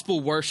have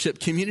gospel worship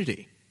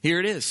community. Here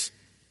it is.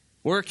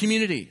 We're a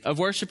community of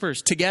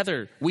worshipers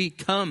together. We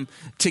come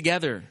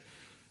together.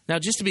 Now,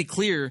 just to be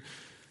clear,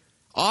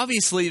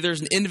 obviously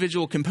there's an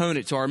individual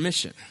component to our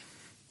mission,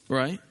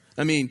 right?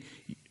 I mean,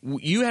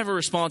 you have a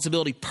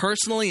responsibility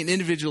personally and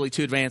individually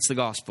to advance the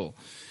gospel.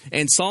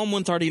 And Psalm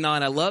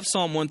 139, I love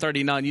Psalm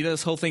 139. You know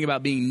this whole thing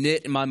about being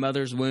knit in my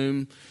mother's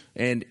womb,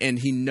 and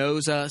he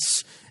knows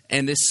us.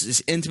 And this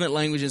is intimate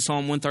language in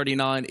Psalm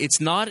 139. It's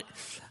not,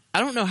 I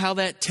don't know how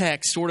that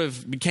text sort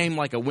of became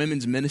like a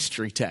women's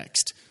ministry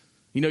text.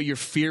 You know, you're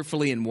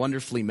fearfully and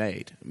wonderfully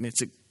made. I mean,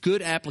 it's a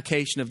good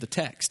application of the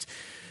text.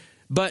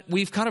 But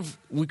we've kind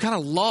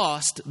of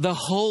lost the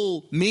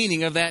whole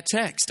meaning of that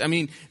text. I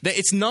mean,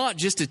 it's not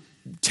just a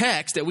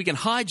text that we can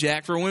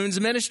hijack for women's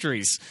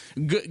ministries.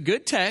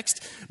 Good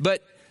text,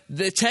 but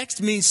the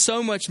text means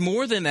so much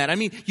more than that. I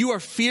mean, you are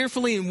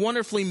fearfully and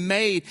wonderfully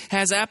made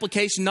has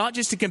application not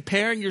just to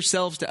comparing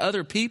yourselves to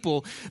other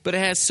people, but it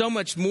has so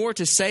much more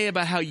to say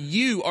about how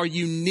you are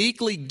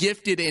uniquely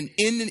gifted and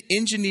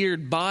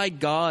engineered by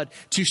God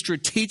to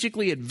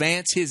strategically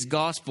advance His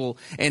gospel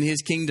and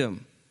His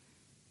kingdom.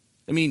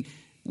 I mean,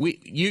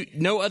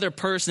 no other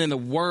person in the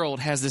world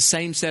has the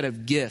same set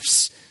of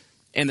gifts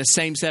and the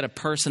same set of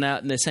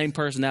personality and the same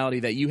personality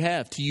that you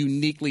have to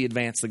uniquely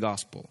advance the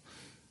gospel.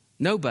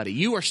 Nobody.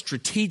 You are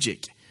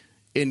strategic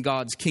in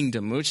God's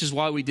kingdom, which is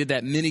why we did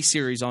that mini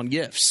series on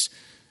gifts,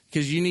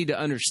 because you need to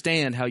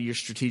understand how you're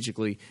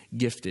strategically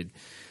gifted.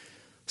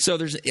 So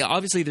there's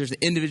an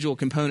individual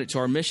component to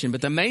our mission, but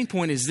the main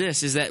point is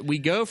this, is that we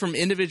go from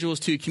individuals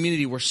to a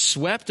community. We're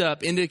swept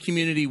up into a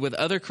community with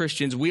other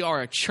Christians. We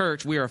are a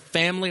church. We are a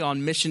family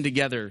on mission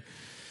together.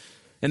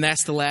 And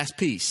that's the last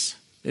piece,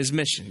 is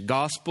mission.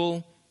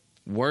 Gospel,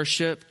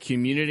 worship,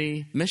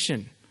 community,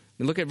 mission.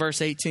 And look at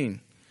verse 18.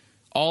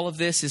 All of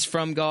this is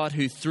from God,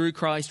 who through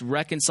Christ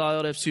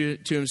reconciled us to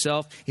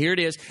Himself. Here it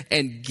is.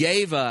 And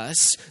gave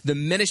us the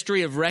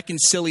ministry of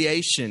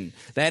reconciliation.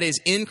 That is,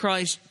 in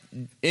Christ,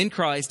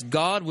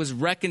 God was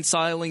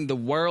reconciling the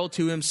world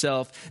to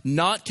Himself,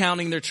 not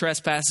counting their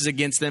trespasses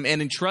against them,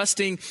 and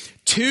entrusting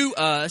to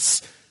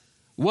us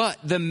what?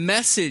 The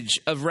message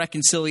of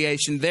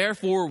reconciliation.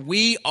 Therefore,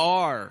 we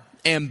are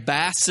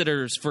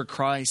ambassadors for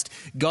Christ,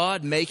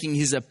 God making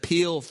His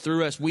appeal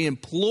through us. We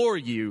implore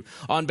you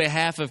on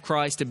behalf of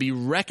Christ to be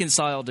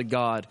reconciled to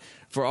God.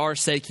 For our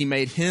sake, He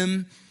made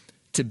Him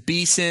to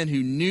be sin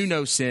who knew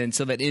no sin,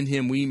 so that in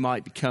Him we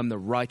might become the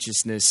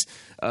righteousness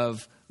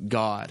of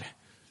God.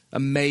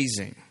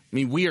 Amazing. I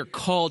mean, we are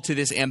called to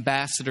this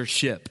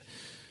ambassadorship,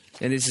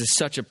 and this is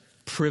such a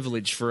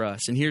privilege for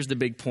us. And here's the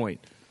big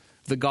point.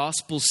 The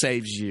gospel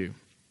saves you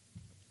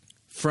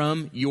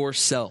from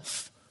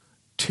yourself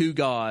to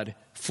God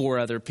for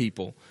other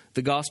people.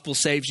 The gospel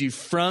saves you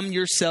from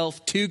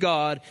yourself to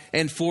God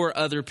and for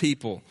other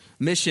people.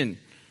 Mission.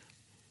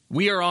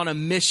 We are on a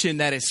mission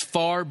that is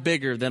far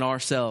bigger than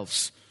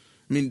ourselves.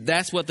 I mean,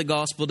 that's what the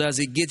gospel does.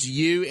 It gets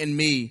you and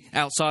me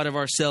outside of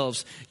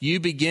ourselves.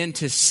 You begin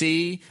to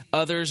see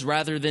others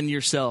rather than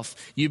yourself.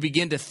 You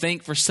begin to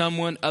think for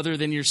someone other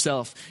than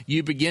yourself.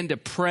 You begin to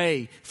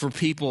pray for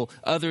people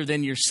other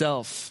than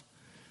yourself.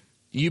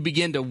 You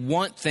begin to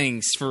want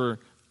things for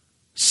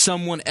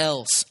someone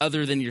else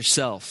other than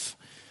yourself.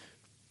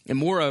 And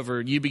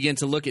moreover, you begin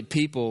to look at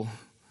people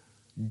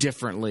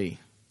differently.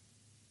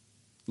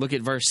 Look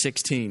at verse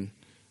 16.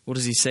 What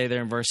does he say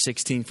there in verse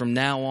 16? From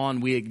now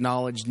on, we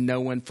acknowledge no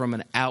one from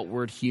an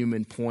outward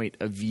human point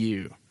of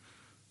view.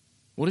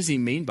 What does he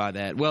mean by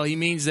that? Well, he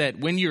means that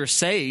when you're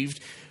saved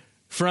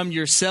from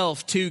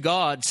yourself to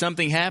God,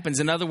 something happens.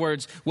 In other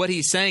words, what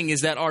he's saying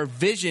is that our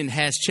vision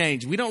has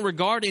changed. We don't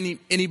regard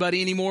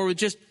anybody anymore with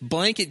just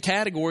blanket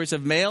categories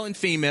of male and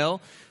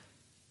female,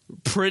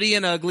 pretty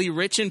and ugly,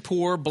 rich and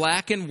poor,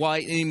 black and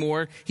white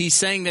anymore. He's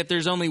saying that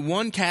there's only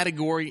one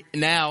category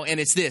now, and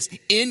it's this: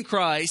 in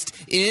Christ,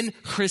 in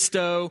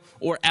Christo,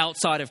 or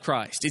outside of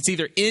Christ. It's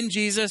either in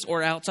Jesus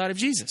or outside of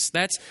Jesus.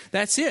 That's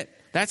it.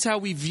 That's how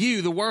we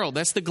view the world.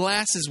 That's the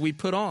glasses we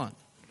put on.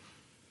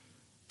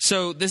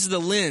 So this is the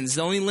lens,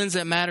 the only lens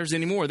that matters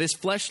anymore. This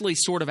fleshly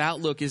sort of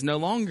outlook is no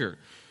longer.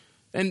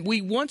 And we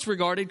once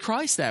regarded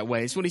Christ that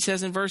way. It's what he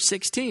says in verse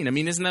 16. I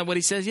mean, isn't that what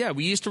he says? Yeah,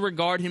 we used to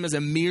regard him as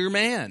a mere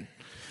man.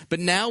 But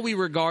now we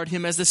regard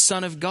him as the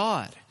Son of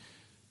God.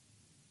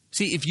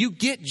 See, if you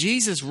get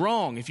Jesus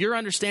wrong, if your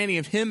understanding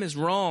of him is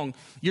wrong,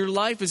 your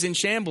life is in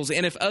shambles.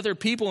 And if other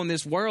people in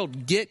this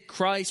world get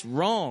Christ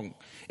wrong,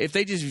 if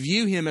they just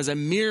view him as a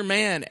mere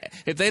man,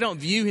 if they don't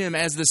view him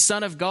as the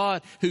Son of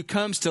God who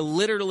comes to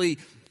literally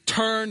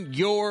turn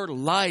your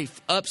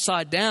life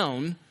upside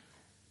down,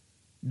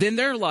 then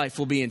their life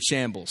will be in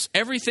shambles.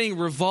 Everything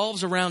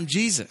revolves around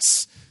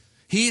Jesus.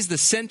 He is the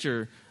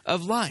center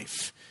of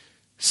life.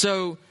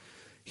 So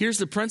here's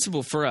the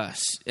principle for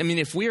us. I mean,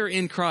 if we are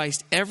in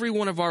Christ, every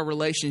one of our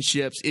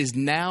relationships is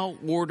now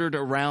ordered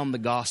around the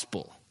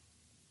gospel.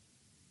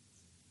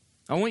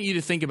 I want you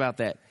to think about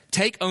that.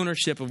 Take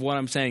ownership of what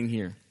I'm saying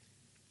here.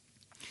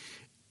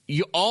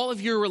 All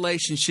of your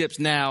relationships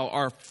now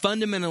are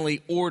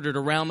fundamentally ordered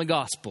around the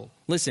gospel.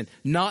 Listen,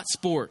 not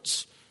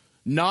sports,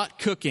 not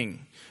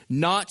cooking,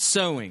 not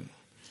sewing,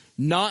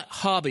 not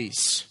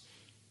hobbies.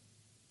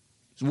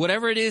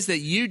 Whatever it is that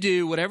you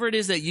do, whatever it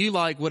is that you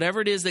like,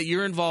 whatever it is that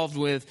you're involved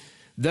with,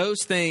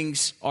 those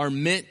things are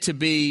meant to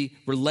be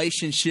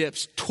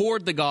relationships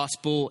toward the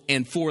gospel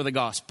and for the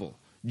gospel.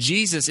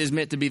 Jesus is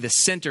meant to be the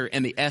center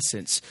and the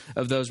essence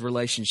of those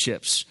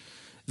relationships.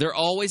 They're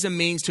always a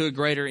means to a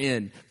greater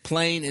end,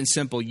 plain and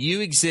simple.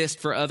 You exist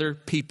for other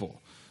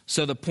people.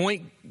 So the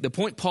point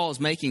Paul is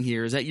making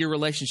here is that your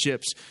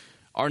relationships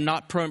are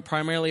not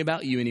primarily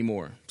about you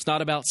anymore. It's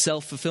not about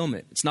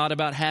self-fulfillment. It's not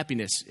about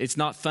happiness. It's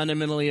not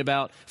fundamentally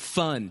about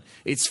fun.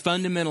 It's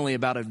fundamentally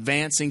about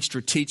advancing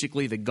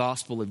strategically the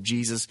gospel of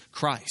Jesus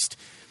Christ.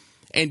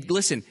 And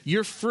listen,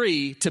 you're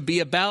free to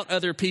be about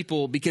other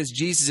people because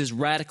Jesus is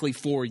radically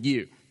for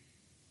you.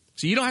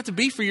 So you don't have to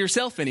be for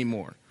yourself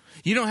anymore.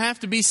 You don't have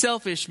to be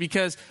selfish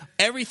because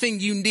everything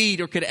you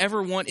need or could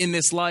ever want in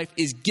this life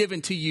is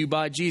given to you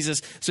by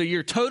Jesus. So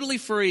you're totally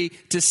free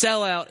to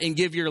sell out and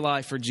give your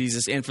life for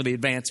Jesus and for the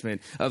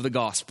advancement of the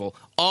gospel.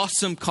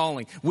 Awesome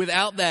calling.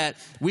 Without that,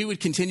 we would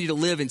continue to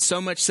live in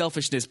so much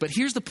selfishness. But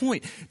here's the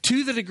point.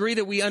 To the degree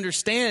that we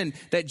understand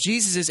that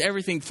Jesus is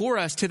everything for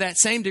us, to that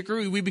same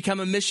degree, we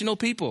become a missional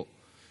people.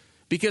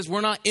 Because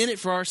we're not in it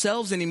for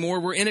ourselves anymore.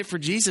 We're in it for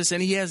Jesus,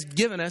 and he has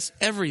given us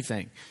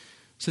everything.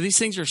 So these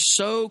things are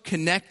so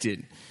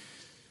connected.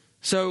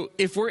 So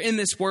if we're in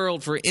this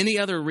world for any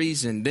other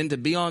reason than to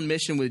be on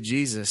mission with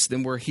Jesus,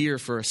 then we're here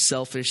for a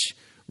selfish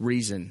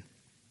reason.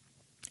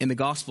 And the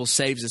gospel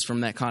saves us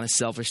from that kind of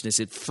selfishness.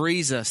 It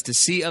frees us to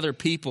see other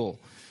people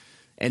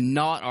and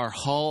not our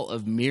hall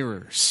of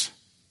mirrors.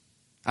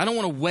 I don't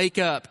want to wake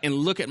up and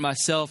look at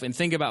myself and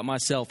think about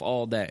myself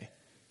all day.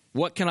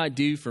 What can I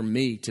do for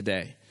me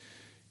today?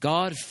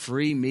 God,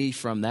 free me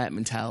from that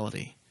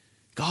mentality.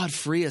 God,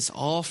 free us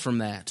all from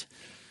that.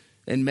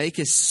 And make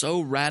us so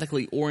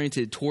radically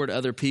oriented toward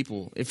other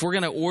people. If we're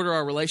going to order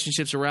our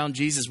relationships around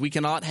Jesus, we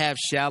cannot have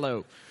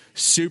shallow,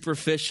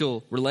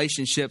 superficial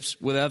relationships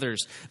with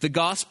others. The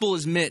gospel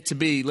is meant to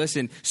be,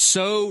 listen,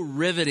 so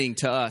riveting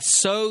to us,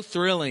 so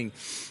thrilling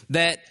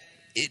that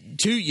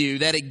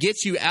it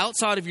gets you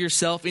outside of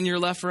yourself and your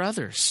love for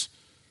others.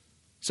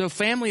 So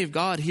family of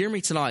God, hear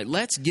me tonight.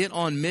 Let's get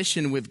on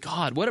mission with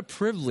God. What a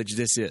privilege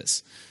this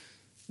is.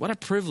 What a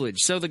privilege.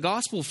 So the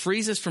gospel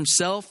frees us from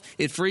self.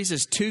 It frees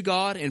us to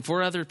God and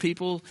for other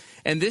people.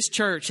 And this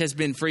church has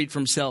been freed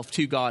from self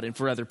to God and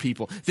for other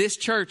people. This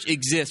church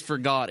exists for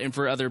God and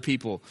for other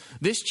people.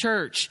 This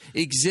church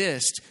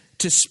exists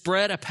to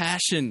spread a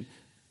passion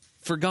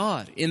for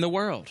God in the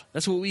world.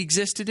 That's what we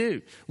exist to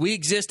do. We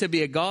exist to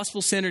be a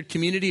gospel-centered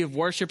community of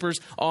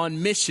worshipers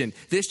on mission.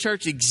 This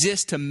church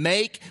exists to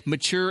make,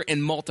 mature,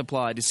 and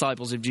multiply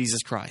disciples of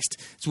Jesus Christ.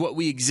 It's what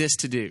we exist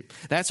to do.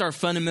 That's our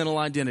fundamental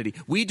identity.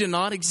 We do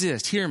not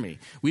exist, hear me,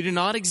 we do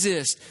not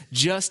exist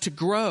just to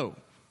grow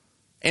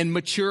and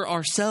mature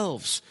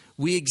ourselves.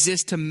 We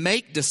exist to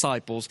make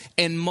disciples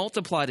and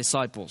multiply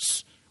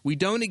disciples. We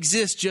don't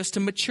exist just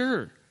to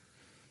mature.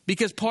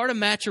 Because part of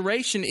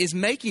maturation is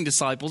making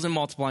disciples and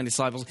multiplying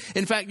disciples.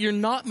 In fact, you're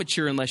not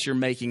mature unless you're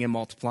making and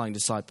multiplying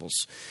disciples.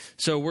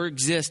 So we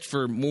exist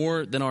for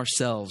more than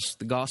ourselves.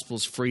 The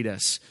gospel's freed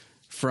us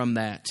from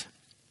that.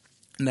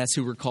 And that's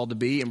who we're called to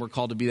be. And we're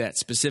called to be that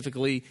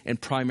specifically and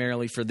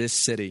primarily for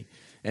this city.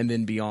 And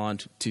then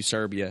beyond to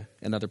Serbia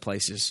and other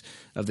places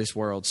of this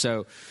world.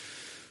 So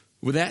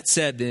with that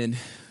said then,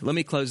 let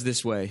me close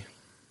this way.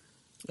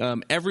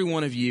 Every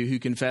one of you who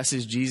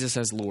confesses Jesus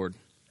as Lord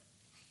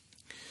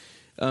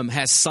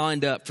has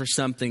signed up for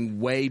something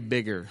way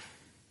bigger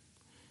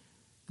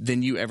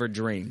than you ever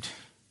dreamed.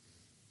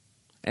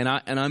 And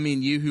I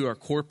mean you who are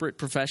corporate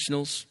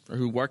professionals or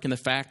who work in the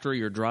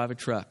factory or drive a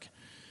truck.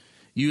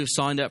 You have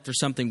signed up for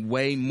something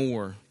way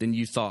more than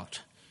you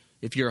thought.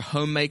 If you're a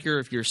homemaker,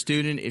 if you're a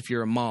student, if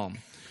you're a mom,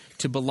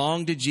 to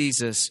belong to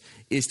Jesus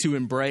is to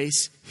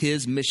embrace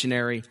his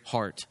missionary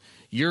heart.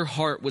 Your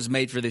heart was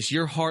made for this.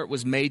 Your heart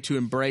was made to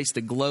embrace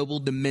the global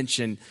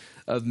dimension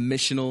of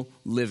missional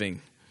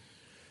living.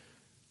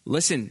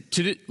 Listen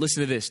to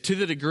this. To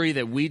the degree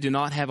that we do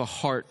not have a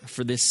heart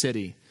for this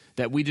city,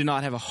 that we do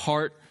not have a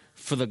heart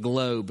for the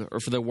globe or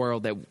for the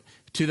world, that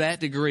to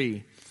that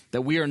degree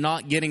that we are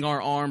not getting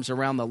our arms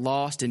around the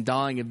lost and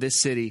dying of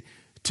this city,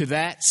 to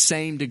that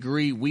same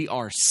degree we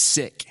are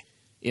sick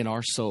in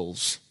our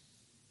souls.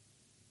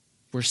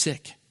 We're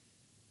sick.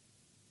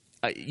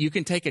 You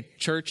can take a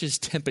church's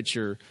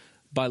temperature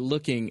by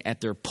looking at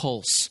their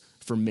pulse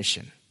for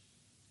mission.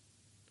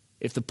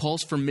 If the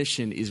pulse for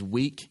mission is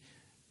weak,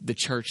 the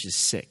church is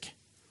sick.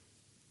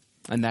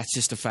 And that's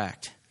just a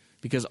fact.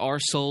 Because our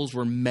souls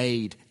were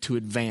made to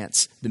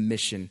advance the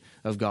mission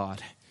of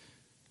God.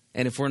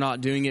 And if we're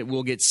not doing it,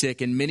 we'll get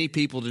sick. And many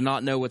people do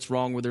not know what's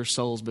wrong with their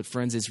souls. But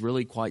friends, it's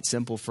really quite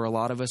simple. For a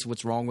lot of us,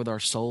 what's wrong with our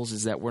souls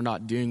is that we're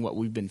not doing what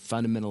we've been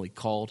fundamentally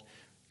called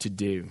to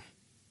do.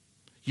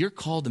 You're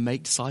called to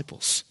make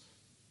disciples.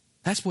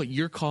 That's what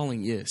your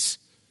calling is.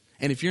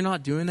 And if you're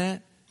not doing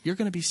that, you're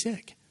going to be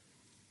sick.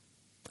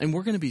 And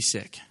we're going to be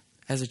sick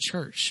as a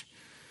church.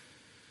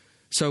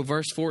 So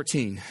verse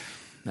 14,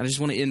 I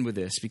just want to end with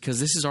this because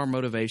this is our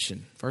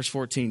motivation. Verse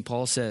 14,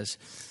 Paul says,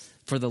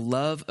 for the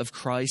love of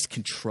Christ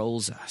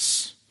controls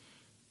us.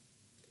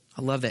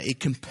 I love that. It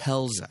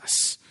compels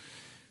us.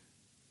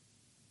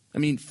 I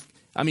mean,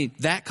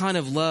 that kind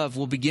of love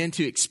will begin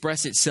to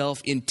express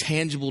itself in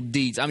tangible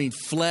deeds. I mean,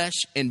 flesh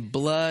and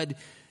blood.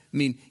 I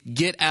mean,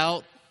 get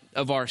out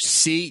of our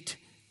seat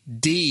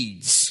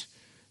deeds.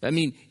 I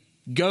mean,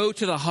 go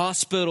to the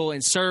hospital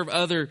and serve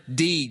other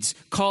deeds.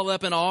 Call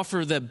up and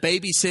offer the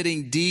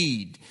babysitting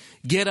deed.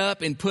 Get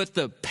up and put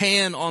the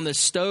pan on the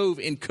stove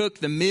and cook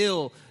the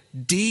meal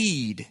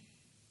deed.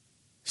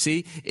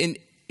 See? And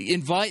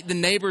invite the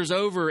neighbors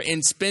over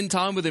and spend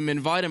time with them.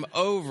 Invite them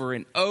over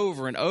and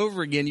over and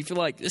over again. You feel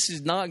like this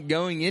is not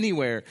going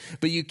anywhere.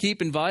 But you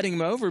keep inviting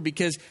them over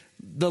because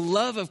the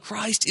love of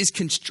Christ is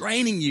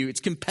constraining you. It's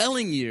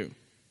compelling you.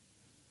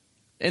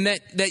 And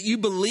that you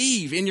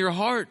believe in your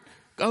heart,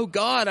 oh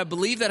God, I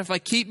believe that if I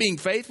keep being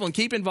faithful and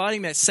keep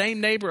inviting that same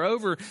neighbor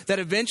over, that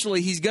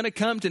eventually he's going to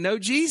come to know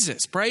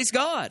Jesus. Praise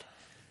God.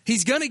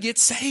 He's going to get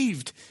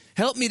saved.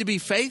 Help me to be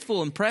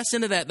faithful and press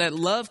into that. That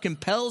love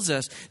compels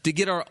us to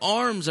get our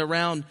arms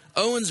around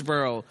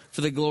Owensboro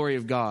for the glory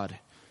of God.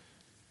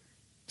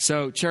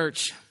 So,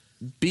 church,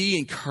 be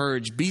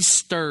encouraged, be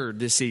stirred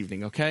this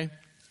evening, okay?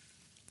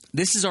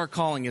 This is our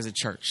calling as a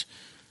church.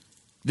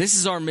 This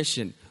is our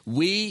mission.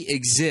 We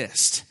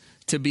exist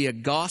to be a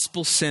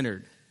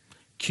gospel-centered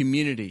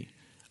community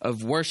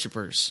of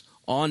worshipers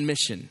on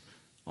mission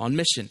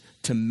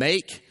to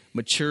make,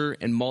 mature,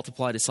 and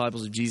multiply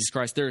disciples of Jesus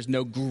Christ. There is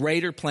no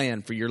greater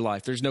plan for your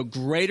life. There's no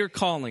greater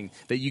calling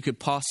that you could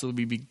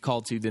possibly be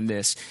called to than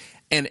this.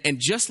 And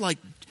just like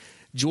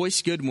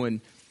Joyce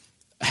Goodwin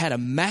had a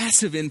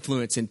massive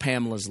influence in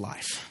Pamela's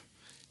life,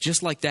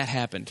 just like that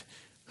happened,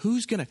 who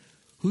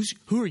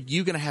are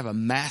you going to have a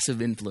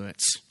massive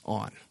influence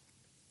on?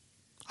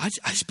 I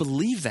just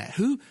believe that.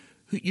 Who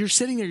you're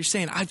sitting there, you're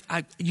saying,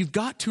 you've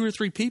got 2 or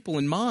 3 people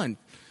in mind.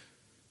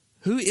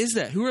 Who is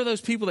that? Who are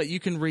those people that you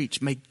can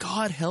reach? May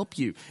God help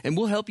you. And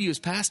we'll help you as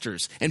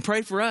pastors. And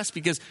pray for us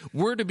because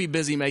we're to be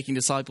busy making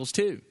disciples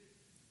too.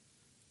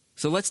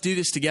 So let's do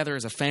this together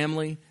as a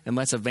family and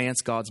let's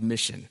advance God's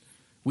mission.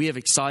 We have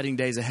exciting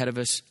days ahead of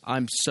us.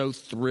 I'm so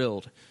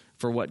thrilled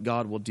for what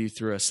God will do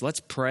through us.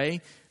 Let's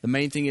pray. The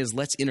main thing is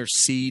let's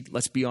intercede.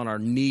 Let's be on our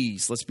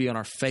knees. Let's be on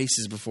our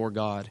faces before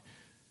God.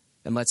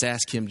 And let's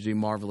ask him to do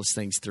marvelous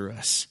things through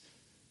us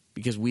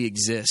because we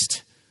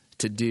exist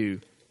to do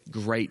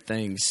great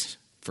things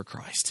for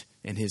Christ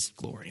and his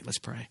glory. Let's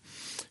pray.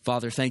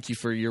 Father, thank you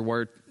for your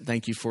word.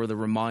 Thank you for the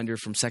reminder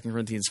from 2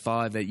 Corinthians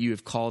 5 that you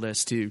have called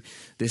us to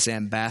this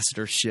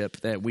ambassadorship,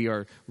 that we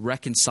are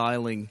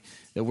reconciling,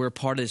 that we're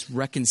part of this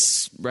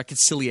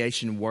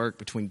reconciliation work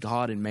between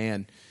God and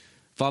man.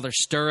 Father,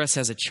 stir us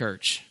as a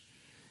church.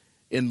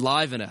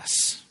 Enliven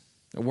us.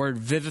 The word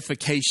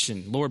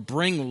vivification. Lord,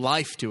 bring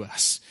life to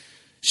us.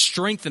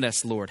 Strengthen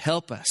us, Lord.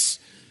 Help us.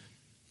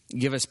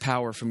 Give us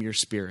power from your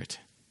Spirit.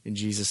 In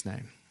Jesus'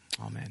 name,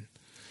 amen.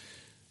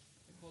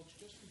 Folks,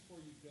 just before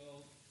you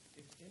go,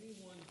 if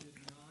anyone did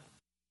not